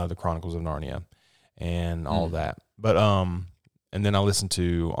the Chronicles of Narnia and all of that. But and then I listened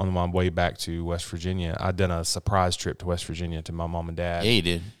to, on my way back to West Virginia, I'd done a surprise trip to West Virginia to my mom and dad. Yeah, you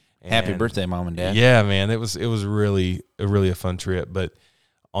did. Happy birthday, Mom and Dad. Yeah, man, it was really a fun trip. But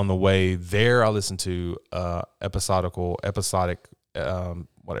on the way there, I listened to episodic whatever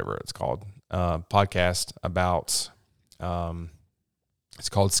it's called, podcast about it's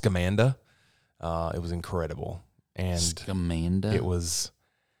called Scamanda. It was incredible, and Scamanda.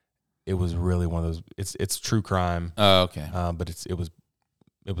 It was really one of those. It's true crime. Oh, okay. But it was.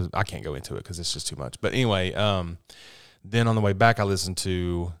 I can't go into it because it's just too much. But anyway, then on the way back, I listened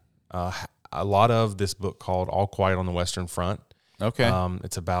to a lot of this book called All Quiet on the Western Front. Okay.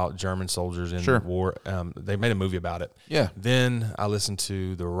 It's about German soldiers in war. They made a movie about it. Yeah. Then I listened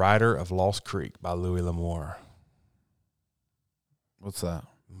to The Rider of Lost Creek by Louis L'Amour. What's that?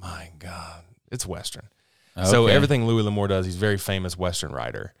 My God. It's Western. Okay. So everything Louis L'Amour does, he's a very famous Western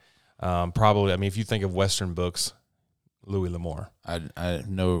writer. Probably, I mean, if you think of Western books, Louis L'Amour. I have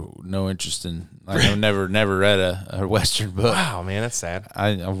no interest in. I've never read a Western book. Wow, man, that's sad.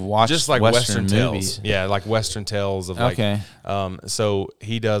 I've watched just like Western movies. tales. Yeah, like Western tales of like. Okay. So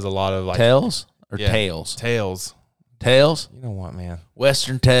he does a lot of like tales or tales. Tales. Tales. You know what, man?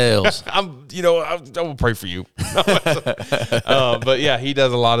 Western tales. I will pray for you. But yeah, he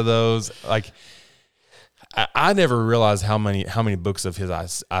does a lot of those. Like, I never realized how many books of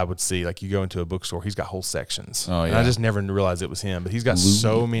his I would see. Like, you go into a bookstore, he's got whole sections. Oh, yeah. And I just never realized it was him. But he's got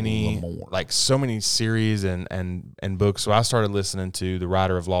so many series and books. So I started listening to The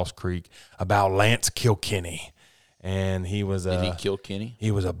Rider of Lost Creek about Lance Kilkenny. And he was Did he kill Kenny?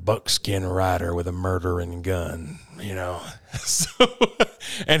 He was a buckskin rider with a murdering gun, So,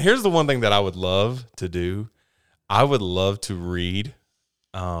 and here's the one thing that I would love to do. I would love to read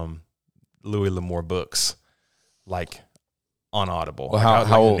Louis L'Amour books, like on Audible. Well,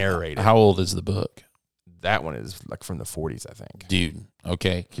 how old is the book? That one is like from the 40s, I think. Dude,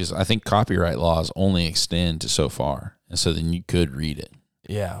 okay, because I think copyright laws only extend to so far, and so then you could read it.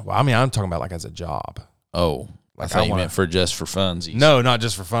 Yeah, well, I mean, I'm talking about like as a job. Oh, I thought you meant just for funsies. No, not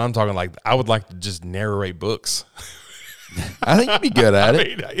just for fun. I'm talking like I would like to just narrate books. I think you'd be good at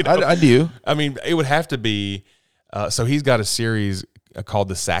it. I do. I mean, it would have to be. So he's got a series called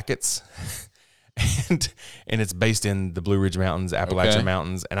The Sackets, and it's based in the Blue Ridge Mountains, Appalachian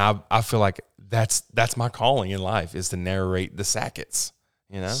Mountains, and I feel like that's my calling in life is to narrate the Sackets.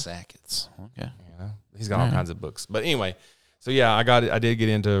 Sackets. Okay. He's got all kinds of books, but anyway. So yeah, I did get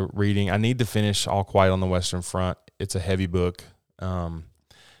into reading. I need to finish All Quiet on the Western Front. It's a heavy book, and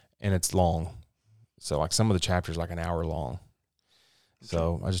it's long. So like some of the chapters like an hour long.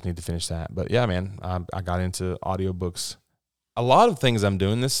 So I just need to finish that. But yeah, man, I got into audiobooks. A lot of things I'm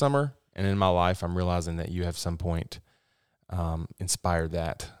doing this summer and in my life, I'm realizing that you have some point inspired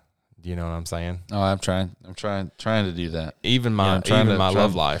that. Do you know what I'm saying? Oh, I'm trying to do that. Even my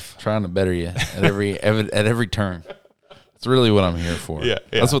love life. Trying to better you at every turn. It's really what I'm here for. Yeah.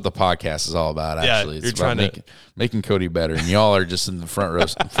 That's what the podcast is all about, actually. It's about making Cody better, and y'all are just in the front row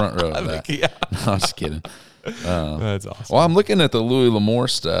of that. Yeah. No, I'm just kidding. That's awesome. Well, I'm looking at the Louis L'Amour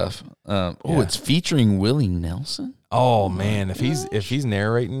stuff. It's featuring Willie Nelson. Oh man, if he's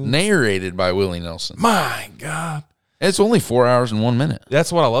narrated by Willie Nelson. My God. It's only 4 hours and 1 minute.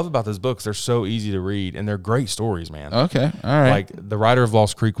 That's what I love about those books. They're so easy to read, and they're great stories, man. Okay, all right. Like, The Rider of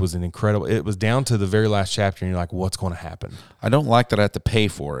Lost Creek was an incredible... It was down to the very last chapter, and you're like, what's going to happen? I don't like that I have to pay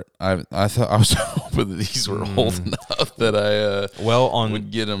for it. I thought I was hoping that these were old enough that I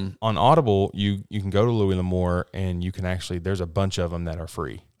would get them. On Audible, you can go to Louis L'Amour, and you can actually... There's a bunch of them that are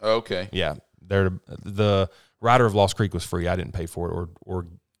free. Okay. Yeah. The Rider of Lost Creek was free. I didn't pay for it or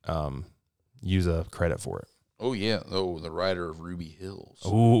use a credit for it. Oh, yeah. Oh, The Rider of Ruby Hills.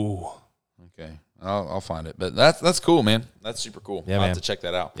 Ooh. Okay. I'll find it. But that's cool, man. That's super cool. Yeah, I'll man. have to check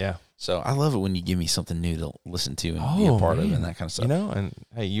that out. Yeah. So I love it when you give me something new to listen to and be a part of and that kind of stuff. And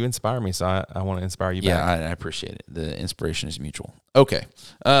hey, you inspire me, so I want to inspire you back. Yeah, I appreciate it. The inspiration is mutual. Okay.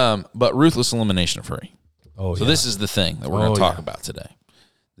 But Ruthless Elimination of Hurry. Oh, so this is the thing that we're going to talk about today.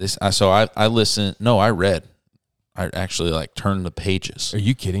 I read. I actually turned the pages. Are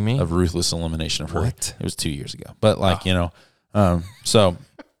you kidding me? Of Ruthless Elimination of Hurry. What? It was 2 years ago. But so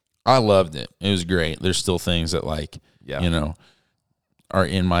I loved it. It was great. There's still things that are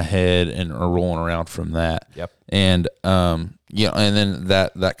in my head and are rolling around from that. Yep. And and then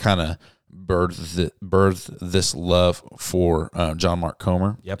that kind of birthed this love for John Mark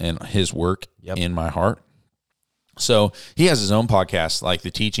Comer and his work in my heart. So he has his own podcast, like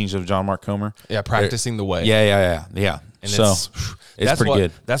the teachings of John Mark Comer. Yeah, practicing the way. Yeah. And so it's pretty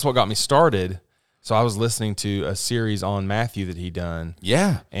good. That's what got me started. So I was listening to a series on Matthew that he done.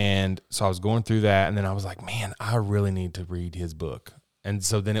 Yeah. And so I was going through that, and then I was like, man, I really need to read his book. And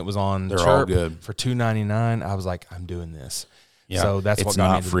so then it was on They're Chirp all good. for $2.99. I was like, I'm doing this. Yeah. So that's what it's got me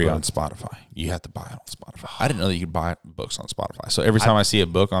not into free the on book. Spotify. You have to buy it on Spotify. I didn't know that you could buy books on Spotify. So every time I see a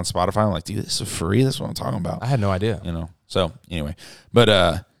book on Spotify, I'm like, dude, this is free. That's what I'm talking about. I had no idea. So anyway,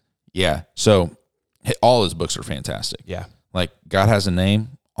 but yeah. So all his books are fantastic. Yeah. Like God Has a Name,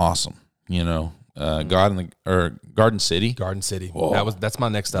 awesome. God in the Garden City. Garden City. Whoa. That's my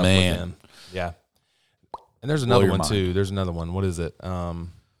next up Man. with him. Yeah. And there's another your one mind. too. There's another one. What is it?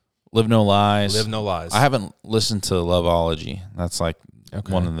 Live No Lies. Live No Lies. I haven't listened to Loveology. That's like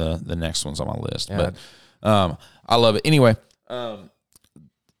one of the next ones on my list. Yeah. But I love it. Anyway,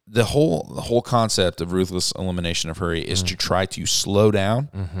 the whole concept of ruthless elimination of hurry is to try to slow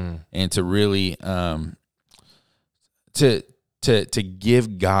down and to really to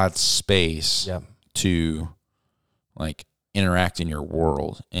give God space to like interact in your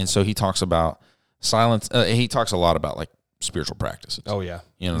world. And so he talks about silence. He talks a lot about like spiritual practices. Oh yeah.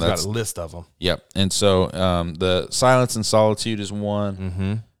 He's got a list of them. Yep. And so the silence and solitude is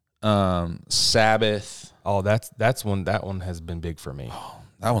one. Sabbath. Oh, that's one. That one has been big for me. Oh,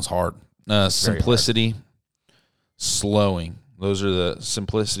 that one's hard. Simplicity, slowing. Those are the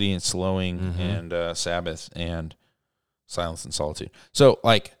simplicity and slowing and Sabbath and silence and solitude. So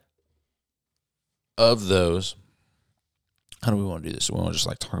like of those, how do we want to do this? Do we want to just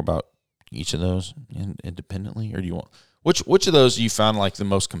like talk about each of those independently, or do you want which of those you found like the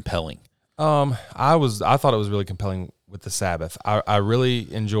most compelling? I thought it was really compelling with the Sabbath. I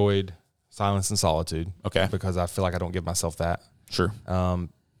really enjoyed silence and solitude. Okay. Because I feel like I don't give myself that. Sure.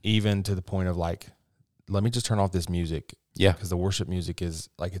 Even to the point of like, let me just turn off this music. Yeah. Because the worship music is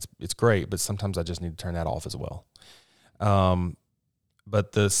like it's great, but sometimes I just need to turn that off as well.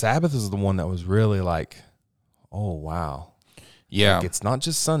 But the Sabbath is the one that was really like, oh wow. Yeah. Like it's not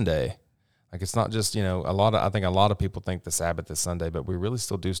just Sunday. Like it's not just, I think a lot of people think the Sabbath is Sunday, but we really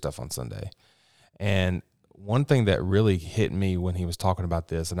still do stuff on Sunday. And one thing that really hit me when he was talking about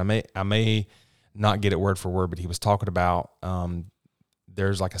this, and I may not get it word for word, but he was talking about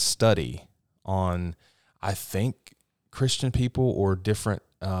there's like a study on, I think, Christian people or different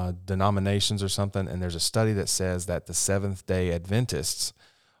denominations or something, and there's a study that says that the Seventh-day Adventists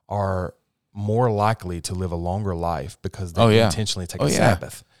are more likely to live a longer life because they intentionally take a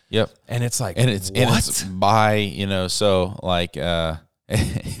Sabbath. Yep. And it's like, and it's by, so like,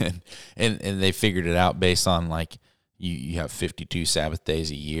 and they figured it out based on like, you have 52 Sabbath days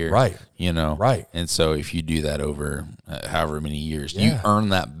a year. Right. Right. And so if you do that over however many years, you earn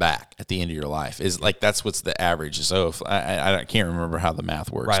that back at the end of your life. Is like, that's what's the average. So if I can't remember how the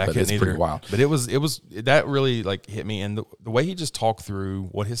math works, right, but it's pretty wild. But it was that really like hit me. And the way he just talked through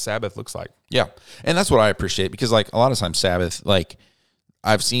what his Sabbath looks like. Yeah. And that's what I appreciate, because like a lot of times Sabbath, like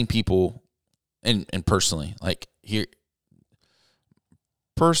I've seen people and personally, like here,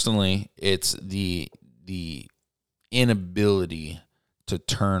 personally, it's the inability to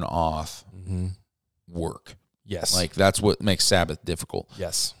turn off work. Yes. Like that's what makes Sabbath difficult.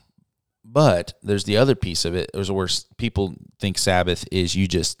 Yes. But there's the other piece of it. There's where people think Sabbath is you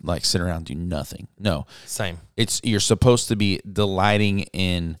just like sit around and do nothing. No. Same. You're supposed to be delighting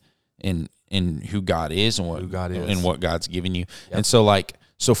in who God is and what God's given you. Yep. And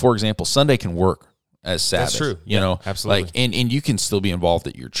so for example, Sunday can work as Sabbath. That's true. Absolutely. Like and you can still be involved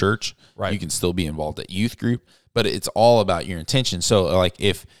at your church. Right. You can still be involved at youth group, but it's all about your intention. So like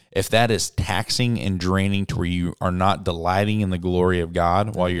if that is taxing and draining to where you are not delighting in the glory of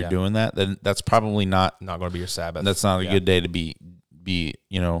God while you're doing that, then that's probably not going to be your Sabbath. That's not a good day to be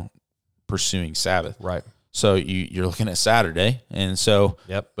pursuing Sabbath. Right. So you're looking at Saturday, and so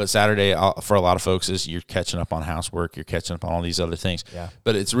but Saturday for a lot of folks is you're catching up on housework, you're catching up on all these other things. Yeah.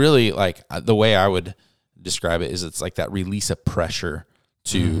 But it's really like the way I would describe it is it's like that release of pressure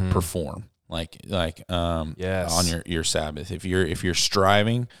to perform. Like on your Sabbath. If you're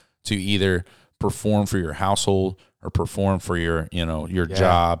striving to either perform for your household or perform for your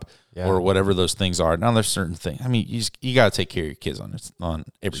job or whatever those things are. Now there's certain things. I mean, you got to take care of your kids on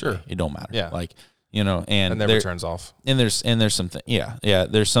every day. It don't matter. Yeah. Like, and it never turns off. And there's some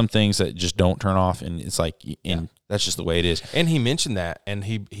there's some things that just don't turn off, and it's like that's just the way it is. And he mentioned that, and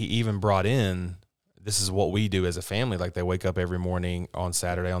he even brought in this is what we do as a family. Like they wake up every morning on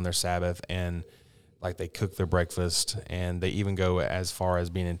Saturday on their Sabbath and like they cook their breakfast, and they even go as far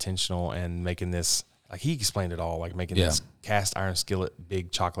as being intentional and making this, like he explained it all, like making this cast iron skillet,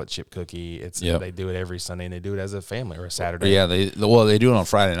 big chocolate chip cookie. They do it every Sunday, and they do it as a family or a Saturday. Yeah, they do it on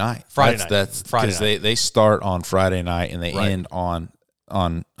Friday night. That's Friday night. They start on Friday night and they end on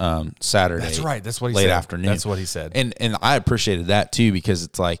Saturday. That's right. That's what he late said. Afternoon. That's what he said. And I appreciated that too, because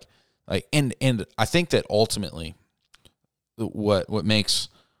it's like and I think that ultimately what makes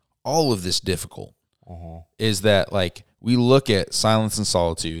all of this difficult is that like we look at silence and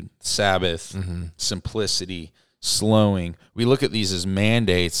solitude, Sabbath, simplicity, slowing. We look at these as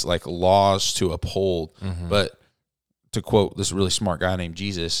mandates, like laws to uphold. But to quote this really smart guy named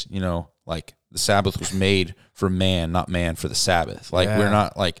Jesus, like the Sabbath was made for man, not man for the Sabbath. Like we're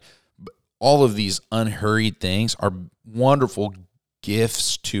not like all of these unhurried things are wonderful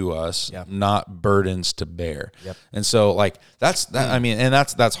gifts to us, not burdens to bear. And so like that's that. I mean, and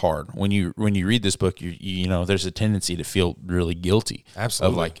that's hard when you read this book. You know, there's a tendency to feel really guilty.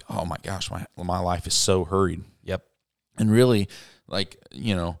 Absolutely. Of like, oh my gosh, my life is so hurried. And really, like,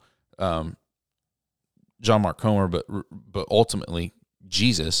 John Mark Comer, but ultimately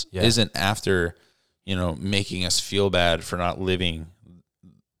Jesus isn't after, making us feel bad for not living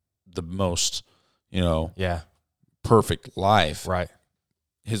the most, perfect life. Right.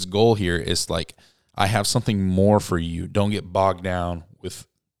 His goal here is like, I have something more for you. Don't get bogged down with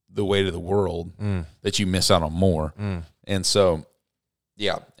the weight of the world that you miss out on more. And so,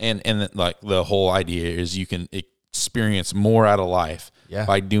 and like the whole idea is you can experience more out of life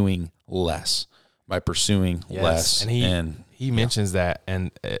by doing less, by pursuing less. And he mentions that,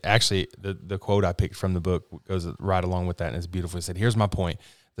 and actually the quote I picked from the book goes right along with that, and it's beautiful. He said, here's my point.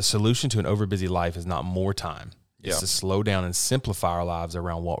 The solution to an overbusy life is not more time. It's to slow down and simplify our lives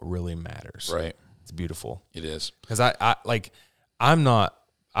around what really matters. Right. It's beautiful. It is. Because I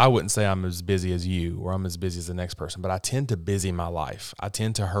wouldn't say I'm as busy as you or I'm as busy as the next person, but I tend to busy my life. I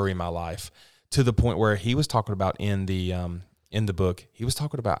tend to hurry my life to the point where he was talking about in the book, he was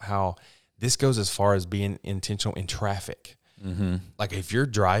talking about how this goes as far as being intentional in traffic. Like if you're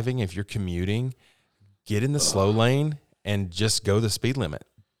driving, if you're commuting, get in the slow lane and just go the speed limit.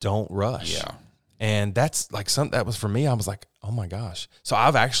 Don't rush. Yeah. And that's like that was for me. I was like, oh my gosh. So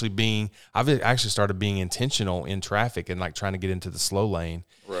I've actually started being intentional in traffic and like trying to get into the slow lane,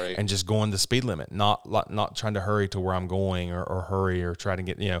 right, and just going the speed limit, not trying to hurry to where I'm going or hurry or try to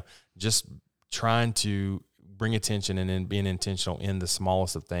get, just trying to bring attention and then being intentional in the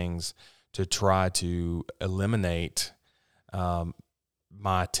smallest of things to try to eliminate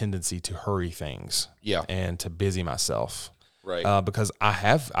my tendency to hurry things, and to busy myself. Right. Because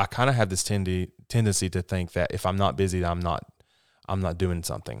I kind of have this tendency to think that if I'm not busy, I'm not doing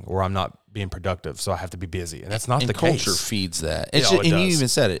something, or I'm not being productive, so I have to be busy, and that's not the case. Culture feeds that. It and does. You even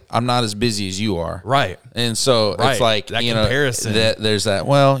said it. I'm not as busy as you are. Right. And so it's like that comparison. There's that.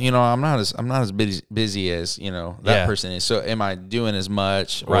 Well, I'm not as busy as that person is. So am I doing as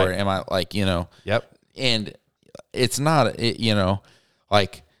much, or am I like Yep. And it's not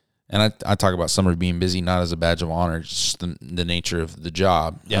like. And I talk about somebody being busy not as a badge of honor, just the nature of the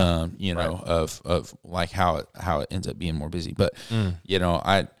job, of like how it ends up being more busy. But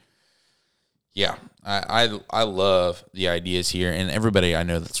I love the ideas here, and everybody I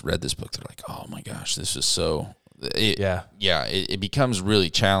know that's read this book, they're like, oh my gosh, this is so. It becomes really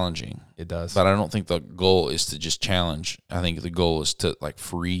challenging. It does, but I don't think the goal is to just challenge. I think the goal is to like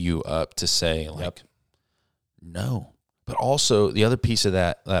free you up to say like, no. But also the other piece of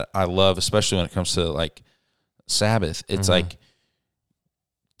that I love, especially when it comes to like Sabbath, it's like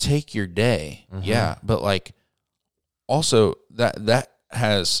take your day. But like also that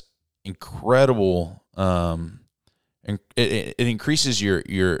has incredible it increases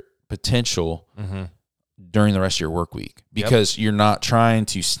your potential during the rest of your work week, because you're not trying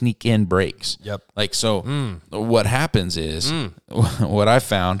to sneak in breaks. Like so what happens is what I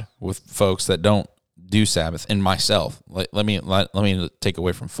found with folks that don't do Sabbath, and myself, let me take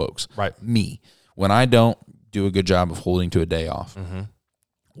away from folks. Me, when I don't do a good job of holding to a day off,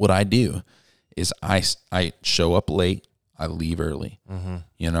 what I do is I show up late, I leave early.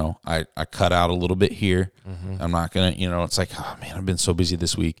 I cut out a little bit here. I'm not gonna, it's like, oh man, I've been so busy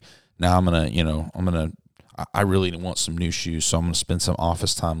this week. Now I really want some new shoes, so I'm gonna spend some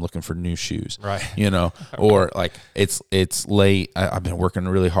office time looking for new shoes. Or like it's late. I've been working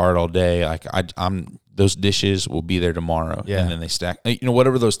really hard all day. Like I'm those dishes will be there tomorrow, and then they stack.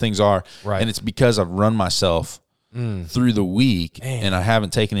 Whatever those things are, and it's because I've run myself through the week, and I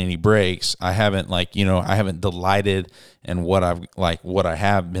haven't taken any breaks. I haven't I haven't delighted in what I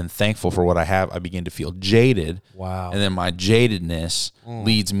have been thankful for what I have. I begin to feel jaded. Wow. And then my jadedness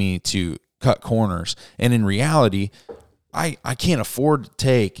leads me to cut corners. And in reality, I can't afford to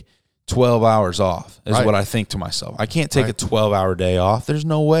take 12 hours off is what I think to myself. I can't take a 12-hour day off. There's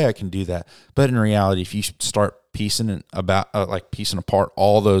no way I can do that. But in reality, if you start piecing apart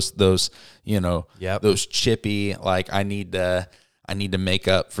all those those chippy, I need to make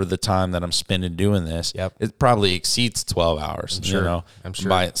up for the time that I'm spending doing this. Yep. It probably exceeds 12 hours. I'm sure.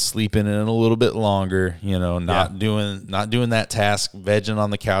 By sleeping in a little bit longer, not doing that task, vegging on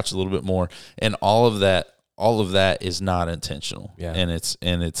the couch a little bit more, and all of that is not intentional. Yeah. And it's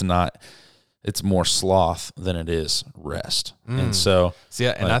not. It's more sloth than it is rest. And so,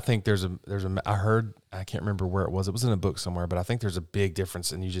 I think there's I heard, I can't remember where it was in a book somewhere, but I think there's a big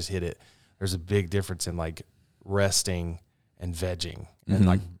difference, and you just hit it. There's a big difference in resting and vegging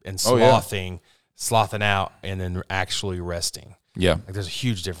and slothing out and then actually resting. Yeah. There's a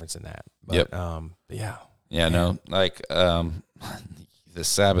huge difference in that. But, yeah. Yeah, no, the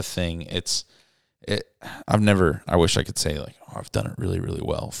Sabbath thing, I wish I could say I've done it really, really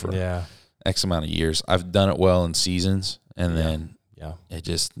well for X amount of years. I've done it well in seasons, and then it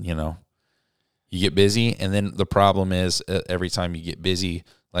just, you get busy. And then the problem is every time you get busy,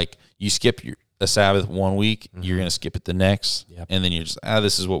 you skip a Sabbath 1 week, you're going to skip it the next. Yep. And then you're just,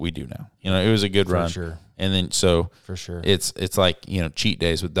 this is what we do now. It was a good run. Sure. And then, so for sure, it's like, cheat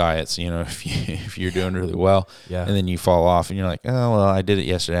days with diets, if you're doing really well, and then you fall off and you're like, oh, well, I did it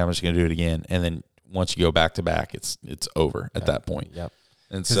yesterday, I'm just going to do it again. And then once you go back to back, it's over at that point. Yep.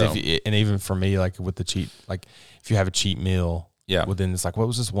 And so, and even for me, with the cheat, if you have a cheat meal, well, then it's what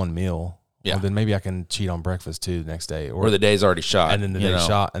was this one meal? Yeah. Well, then maybe I can cheat on breakfast too the next day, or the day's already shot, and then the day's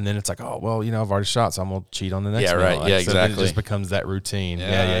shot, and then it's I've already shot, so I'm gonna cheat on the next. Yeah, meal. right. So then it just becomes that routine.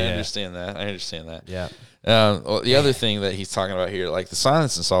 I understand that. Yeah. The other thing that he's talking about here, the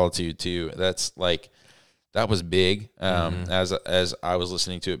silence and solitude too. That's that was big as I was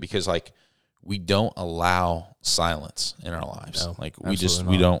listening to it, because we don't allow silence in our lives. No,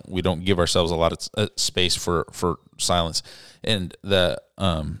 we don't give ourselves a lot of space for silence. And the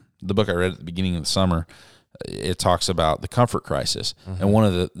book I read at the beginning of the summer, it talks about the comfort crisis. And one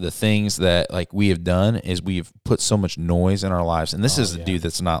of the things that we have done is we've put so much noise in our lives. And this is the dude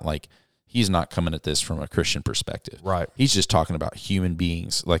that's not he's not coming at this from a Christian perspective. Right. He's just talking about human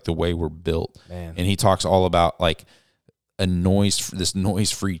beings, the way we're built. Man. And he talks all about this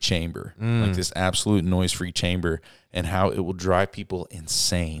noise-free chamber, this absolute noise-free chamber, and how it will drive people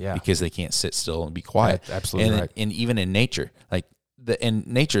insane because they can't sit still and be quiet. That's absolutely right. And even in nature, and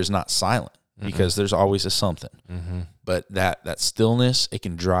nature is not silent because there's always a something. But that stillness, it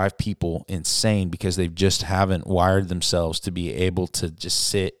can drive people insane because they just haven't wired themselves to be able to just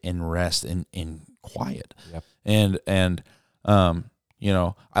sit and rest in quiet. Yep. And I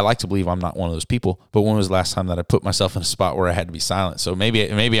like to believe I'm not one of those people, but when was the last time that I put myself in a spot where I had to be silent? So maybe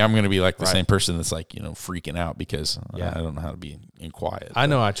I'm going to be the same person that's freaking out because I don't know how to be in quiet. I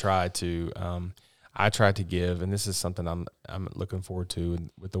know I try to give, and this is something I'm looking forward to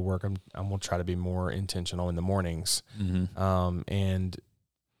with the work. I'm going to try to be more intentional in the mornings. And I'm going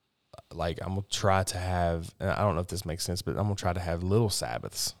to try to have, and I don't know if this makes sense, but I'm going to try to have little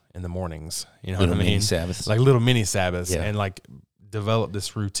Sabbaths in the mornings. You know little what I mean? Mini Sabbaths. Little mini Sabbaths, and develop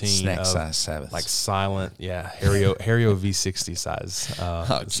this routine snack of size Sabbaths, silent, Hario V60 size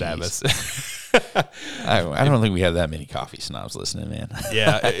Sabbaths. I don't think we have that many coffee snobs listening, man.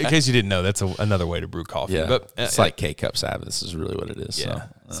 Yeah, in case you didn't know, that's another way to brew coffee. Yeah, but it's like K-cup Sabbaths is really what it is. Yeah.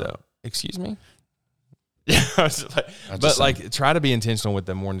 So excuse me. Yeah, but try to be intentional with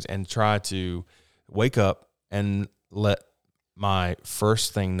the mornings and try to wake up and let my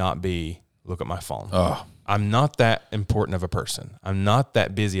first thing not be look at my phone. Oh. I'm not that important of a person. I'm not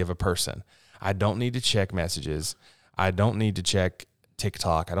that busy of a person. I don't need to check messages. I don't need to check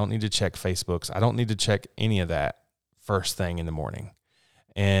TikTok. I don't need to check Facebooks. I don't need to check any of that first thing in the morning.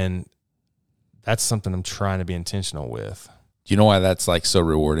 And that's something I'm trying to be intentional with. Do you know why that's so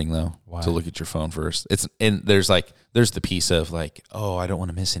rewarding though? Why? To look at your phone first. And there's the piece of oh, I don't want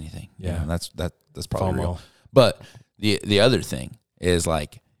to miss anything. Yeah. That's probably FOMO. real. But the other thing is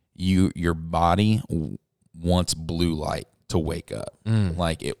your body wants blue light to wake up.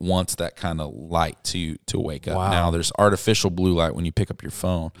 It wants that kind of light to wake up. Wow. Now there's artificial blue light when you pick up your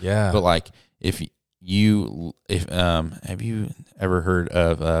phone. Yeah. But if have you ever heard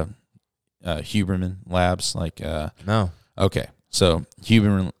of Huberman Labs? No. Okay. So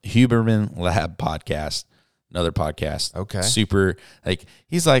Huberman Lab podcast, another podcast. Okay. Super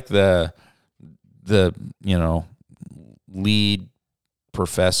he's the lead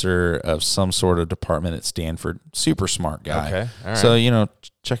professor of some sort of department at Stanford. Super smart guy. Okay. All right. So,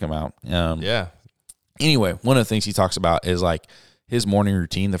 check him out. Yeah. Anyway, one of the things he talks about is like his morning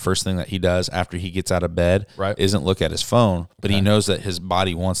routine. The first thing that he does after he gets out of bed isn't look at his phone, but he knows that his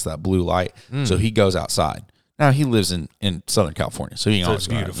body wants that blue light. So he goes outside. Now he lives in Southern California, so he can always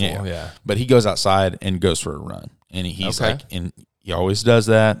it's beautiful. Yeah. But he goes outside and goes for a run. And he's and he always does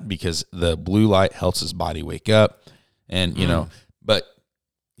that because the blue light helps his body wake up. And, but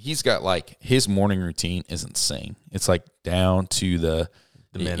he's got like his morning routine is insane. It's like down to the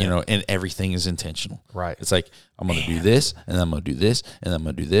minute. And everything is intentional. Right. It's like, I'm going to do this, and then I'm going to do this, and then I'm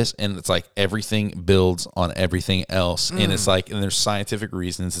going to do this. And it's like everything builds on everything else. And it's like, and there's scientific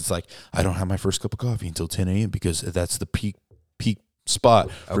reasons. It's like, I don't have my first cup of coffee until 10 a.m. because that's the peak spot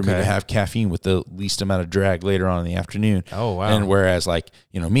for me to have caffeine with the least amount of drag later on in the afternoon. Oh, wow. And whereas like,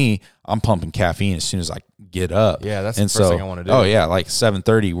 me, I'm pumping caffeine as soon as I get up. Yeah, that's the first thing I want to do. Oh, yeah, like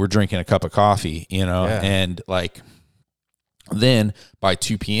 7:30, we're drinking a cup of coffee, and like, then by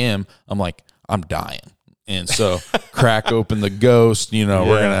 2 p.m., I'm like, I'm dying. And so crack open the Ghost, we're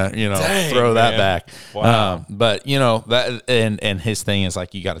going to, throw that back. Wow. But, that, and his thing is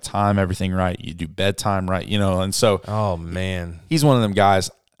like, you got to time everything right. You do bedtime right, and so. Oh, man. He's one of them guys.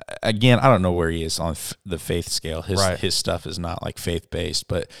 Again, I don't know where he is on the faith scale. His stuff is not like faith-based,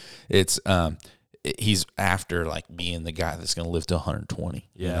 but it's, he's after like being the guy that's going to live to 120.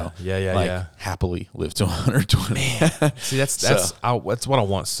 Happily live to 120. Man. See, that's what I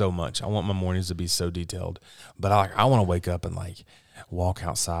want so much. I want my mornings to be so detailed, but I want to wake up and like walk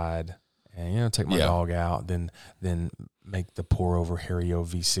outside and take my dog out, then make the pour over Harry-O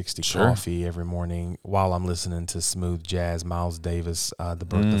V60 coffee every morning while I'm listening to smooth jazz, Miles Davis, the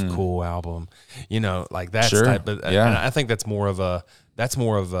Birth of Cool album. Like that type of. And I think that's more of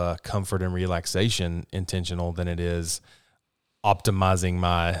a comfort and relaxation intentional than it is optimizing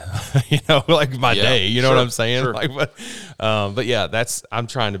my, my day. You know what I'm saying? Sure. Like, but yeah, I'm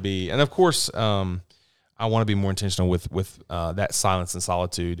trying to be, and of course, I want to be more intentional with that silence and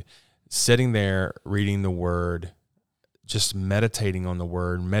solitude, sitting there reading the Word, just meditating on the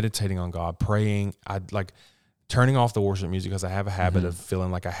Word, meditating on God, praying. I'd like turning off the worship music because I have a habit of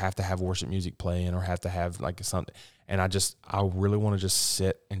feeling like I have to have worship music playing or have to have like something. And I really want to just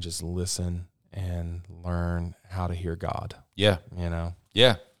sit and just listen and learn how to hear God. Yeah.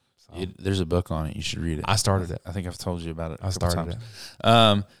 Yeah. So. There's a book on it. You should read it. I started it. I think I've told you about it. I started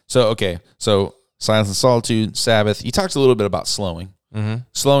it. So silence and solitude, Sabbath. You talked a little bit about slowing. Mm-hmm.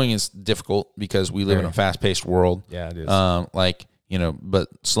 Slowing is difficult because we live in a fast-paced world. Yeah, it is. But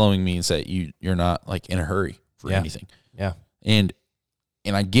slowing means that you're not like in a hurry for anything. Yeah. And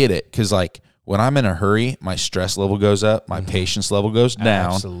I get it because like when I'm in a hurry, my stress level goes up, my patience level goes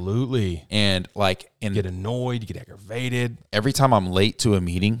down. Absolutely. And you get annoyed, you get aggravated. Every time I'm late to a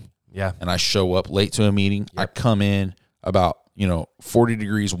meeting, and I show up late to a meeting, I come in about 40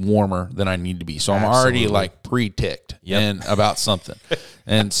 degrees warmer than I need to be. So I'm already like pre-ticked and about something.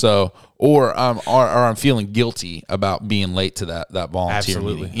 And so, or I'm feeling guilty about being late to that volunteer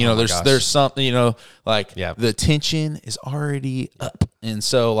meeting. There's something, the tension is already up. And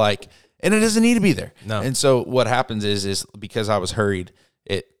so like, and it doesn't need to be there. No. And so what happens is because I was hurried,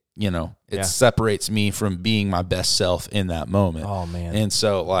 it separates me from being my best self in that moment. Oh man. And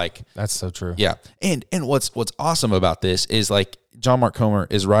so like, that's so true. Yeah. And what's awesome about this is like John Mark Comer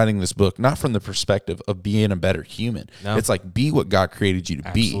is writing this book, not from the perspective of being a better human. No. It's like, be what God created you to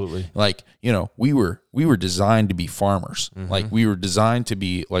Absolutely. Be. Like, we were designed to be farmers. Mm-hmm. Like we were designed to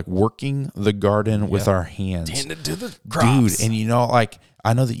be like working the garden with our hands. Tended to the crops. Dude. And like,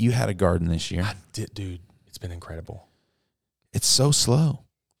 I know that you had a garden this year. I did, dude. It's been incredible. It's so slow.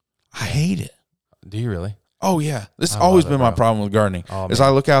 I hate it. Do you really? Oh, yeah. This has always been my problem with gardening. I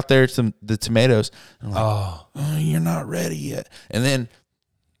look out there to the tomatoes, and I'm like, oh, you're not ready yet. And then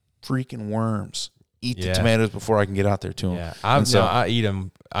freaking worms eat the tomatoes before I can get out there to them. Yeah, I eat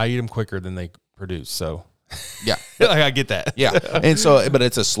them. I eat them quicker than they produce. So, yeah, I get that. Yeah, and so, but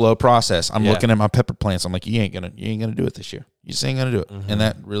it's a slow process. I'm looking at my pepper plants. I'm like, you ain't gonna do it this year. You just ain't gonna do it, and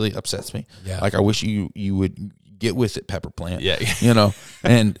that really upsets me. Yeah, like I wish you would get with it, pepper plant. Yeah,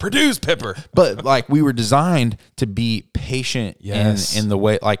 and produce pepper. But like we were designed to be patient in the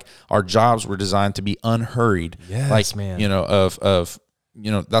way, like our jobs were designed to be unhurried. Yes, like, man.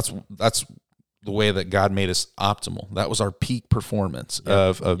 That's the way that God made us optimal. That was our peak performance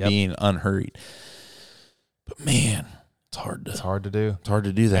of being unhurried. But man, it's hard to do. It's hard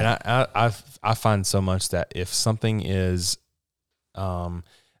to do that. And I find so much that if something is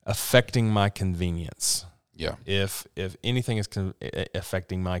affecting my convenience. Yeah. If anything is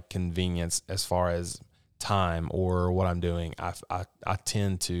affecting my convenience as far as time or what I'm doing, I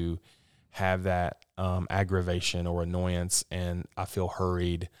tend to have that aggravation or annoyance, and I feel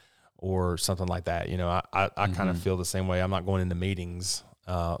hurried or something like that. You know, I kind of feel the same way. I'm not going into meetings,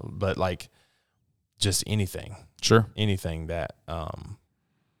 but like just anything that,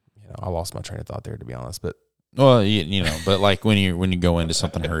 I lost my train of thought there, to be honest, but. Well, but like when you go into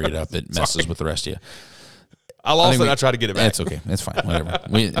something hurried up, it messes with the rest of you. I lost it. I try to get it back. It's okay. It's fine. Whatever.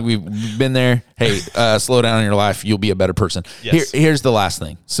 We've been there. Hey, slow down in your life. You'll be a better person. Yes. Here's the last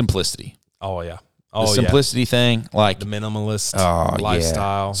thing: simplicity. Oh yeah. The simplicity thing, like the minimalist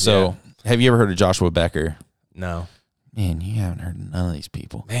lifestyle. Yeah. So, have you ever heard of Joshua Becker? No. Man, you haven't heard of none of these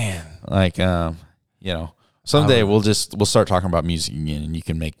people. Man, like someday we'll start talking about music again, and you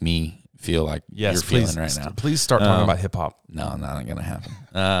can make me feel like you're feeling right now. Please start talking about hip hop. No, not going to happen.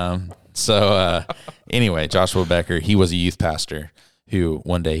 Anyway, Joshua Becker, he was a youth pastor who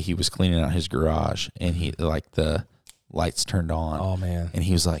one day he was cleaning out his garage, and he the lights turned on. Oh man. And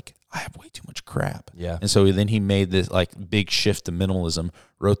he was like, I have way too much crap. Yeah. And so then he made this like big shift to minimalism,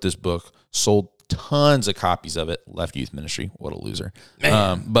 wrote this book, sold tons of copies of it, left youth ministry. What a loser.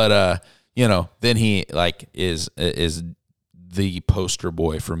 Then he like is the poster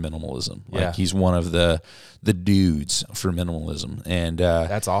boy for minimalism. Like he's one of the dudes for minimalism. And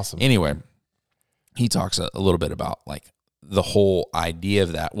that's awesome. Anyway, he talks a little bit about like the whole idea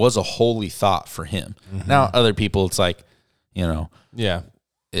of that was a holy thought for him. Mm-hmm. Now other people, it's like,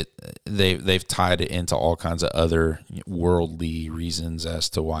 they've tied it into all kinds of other worldly reasons as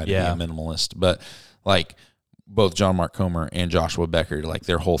to why to be a minimalist. But like both John Mark Comer and Joshua Becker, like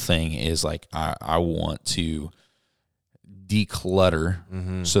their whole thing is like, I want to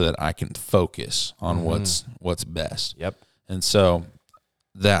declutter so that I can focus on what's best. Yep. And so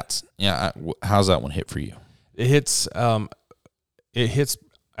that's how's that one hit for you? It hits at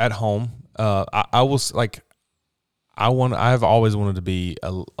home. I was like, I've always wanted to be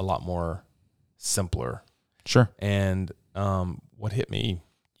a lot more simpler. Sure. And what hit me?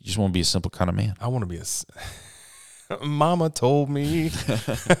 You just want to be a simple kind of man. I want to be Mama told me.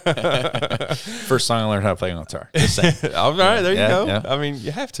 First song I learned how to play on guitar. Just saying. All right, there you go. Yeah. I mean,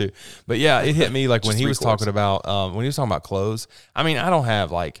 you have to. But yeah, it hit me like when he was talking about clothes. I mean, I don't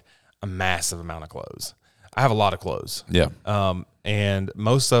have like a massive amount of clothes. I have a lot of clothes. Yeah. And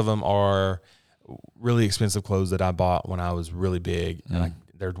most of them are really expensive clothes that I bought when I was really big, and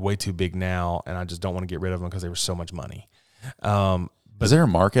they're way too big now, and I just don't want to get rid of them because they were so much money. But is there a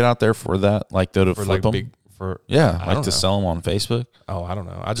market out there for that? Like to flip like them? To sell them on Facebook. Oh, I don't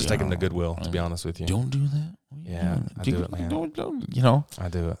know. I just take them to Goodwill, to be honest with you. Don't do that. Yeah, I do it, man. Don't. I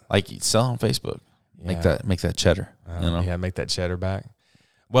do it. Like sell on Facebook. Yeah. Make that cheddar. Yeah, make that cheddar back.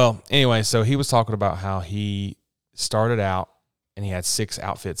 Well, anyway, so he was talking about how he started out and he had 6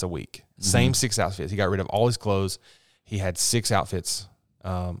 outfits a week. Same 6 outfits. He got rid of all his clothes. He had 6 outfits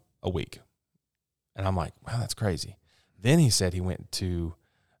a week. And I'm like, wow, that's crazy. Then he said he went to,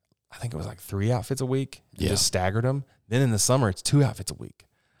 I think it was like 3 outfits a week. He just staggered them. Then in the summer, it's 2 outfits a week.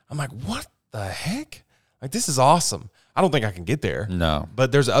 I'm like, what the heck? Like, this is awesome. I don't think I can get there. No.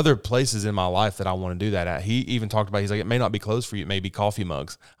 But there's other places in my life that I want to do that at. He even talked about, he's like, it may not be clothes for you. It may be coffee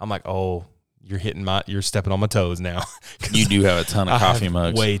mugs. I'm like, oh, you're stepping on my toes now. You do have a ton of coffee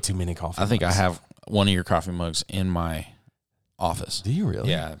mugs. Way too many coffee mugs. I think I have one of your coffee mugs in my office. Do you really?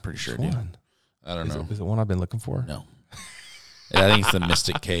 Yeah, I'm pretty sure I do. I don't know. Is it one I've been looking for? No. I think it's the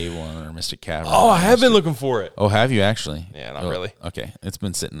Mystic Cave one or Mystic Cavern. Oh, I have been looking for it. Oh, have you actually? Yeah, not really. Okay, it's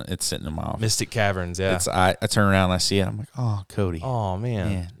sitting in my office. Mystic Caverns, yeah. I turn around and I see it. I'm like, oh, Cody. Oh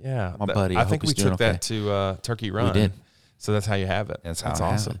man, yeah. My buddy. I think we took that to Turkey Run. We did. So that's how you have it. That's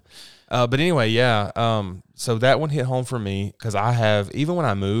awesome. But anyway, yeah. So that one hit home for me because even when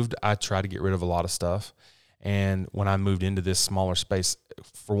I moved, I tried to get rid of a lot of stuff. And when I moved into this smaller space,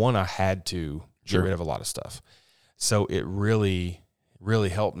 for one, I had to get rid of a lot of stuff. So it really, really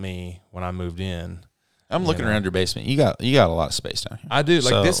helped me when I moved in. I'm looking around your basement. You got a lot of space down here. I do.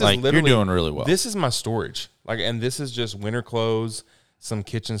 Like this is literally, you're doing really well. This is my storage. And this is just winter clothes, some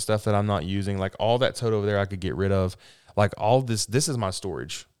kitchen stuff that I'm not using. Like all that tote over there, I could get rid of. Like all this is my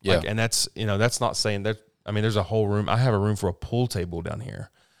storage. Yeah. And that's not saying that. I mean, there's a whole room. I have a room for a pool table down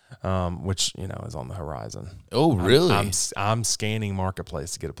here. Which is on the horizon. Oh, really? I'm scanning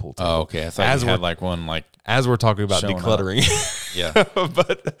Marketplace to get a pool table. Oh, okay. I thought you had like one as we're talking about decluttering. Yeah,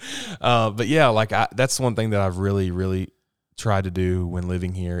 but yeah, that's one thing that I've really, really tried to do when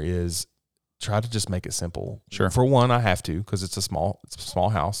living here is try to just make it simple. Sure. For one, I have to because it's a small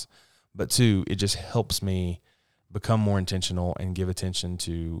house, but 2, it just helps me become more intentional and give attention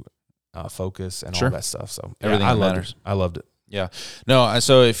to focus and all that stuff. So everything matters. I loved it. Yeah. No,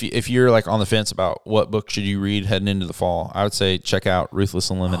 so if you're like on the fence about what book should you read heading into the fall, I would say check out Ruthless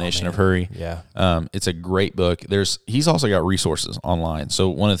Elimination of Hurry. Yeah. It's a great book. He's also got resources online. So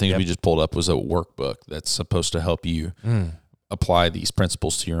one of the things we just pulled up was a workbook that's supposed to help you apply these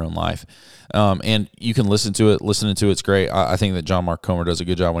principles to your own life. And you can listen to it. Listening to it's great. I think that John Mark Comer does a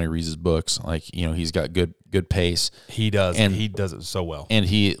good job when he reads his books. Like, he's got good pace. He does. And he does it so well. And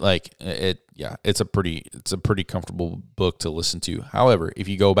it's a pretty comfortable book to listen to. However, if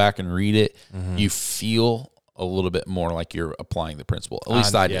you go back and read it, you feel a little bit more like you're applying the principle. At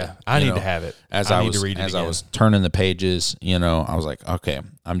least I did. I need to have it. I was turning the pages, I was like, okay,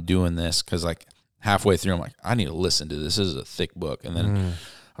 I'm doing this because like halfway through, I'm like, I need to listen to this. This is a thick book. And then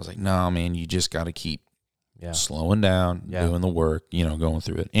I was like, no, man, you just got to keep slowing down, doing the work, going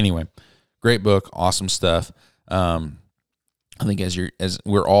through it. Anyway, great book, awesome stuff. I think as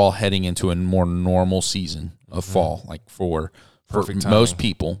we're all heading into a more normal season of fall, like for most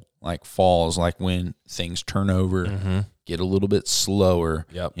people, like fall is like when things turn over, get a little bit slower.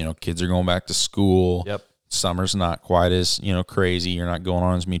 Yep. Kids are going back to school. Yep. Summer's not quite as, crazy. You're not going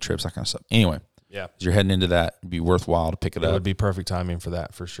on as many trips, that kind of stuff. Anyway, as you're heading into that, it'd be worthwhile to pick it up. It would be perfect timing for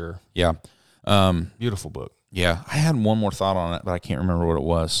that, for sure. Yeah. Beautiful book. Yeah. I had one more thought on it, but I can't remember what it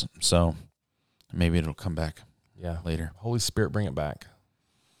was. So maybe it'll come back. Yeah. Later. Holy Spirit, bring it back.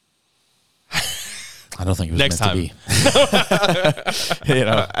 I don't think it was next meant time. to be.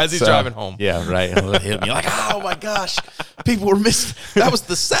 As he's driving home. Yeah, right. He'll hit me like, oh my gosh, people were missing. That was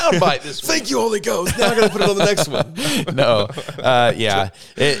the soundbite this week. Thank you, Holy Ghost. Now I'm going to put it on the next one. No.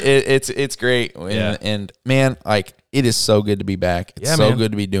 It's great. And man, like, it is so good to be back. It's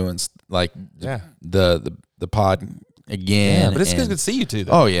good to be doing like the pod again. Yeah, but it's good to see you too,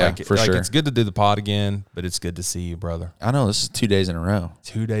 though. Oh, yeah, for sure. It's good to do the pod again, but it's good to see you, brother. I know, this is 2 days in a row.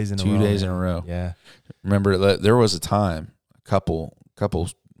 2 days in a row. 2 days in a row. Yeah. Remember, there was a time, a couple,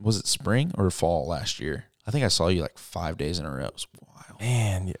 was it spring or fall last year? I think I saw you like 5 days in a row. It was wild.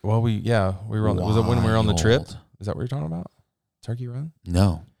 Man, well, we were on. Was it when we were on the trip? Is that what you're talking about? Turkey Run?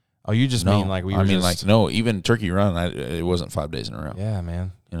 No. Oh, you just mean like we were. I mean, like, no, even Turkey Run, it wasn't 5 days in a row. Yeah,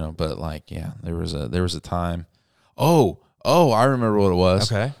 man. But like, there was a time. Oh, I remember what it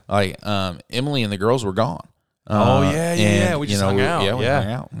was. Okay. Like, Emily and the girls were gone. Yeah. We just hung out. Yeah, we hung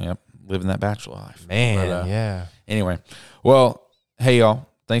out. Yep. Living that bachelor life. Man, but, Anyway, well, hey, y'all.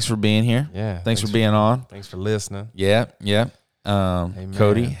 Thanks for being here. Yeah. Thanks for being on. Thanks for listening. Yeah.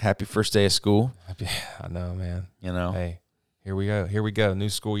 Cody, happy first day of school. I know, man. Hey, here we go. New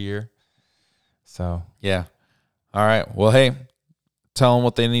school year. So. Yeah. All right. Well, hey, tell them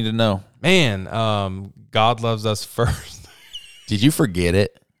what they need to know. Man, God loves us first. Did you forget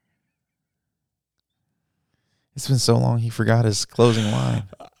it? It's been so long he forgot his closing line.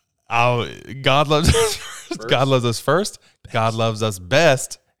 Oh, God loves us first. God loves us first. Best. God loves us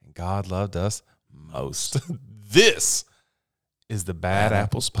best. And God loved us most. This is the Bad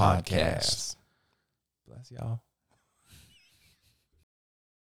Apples Podcast. Bless y'all.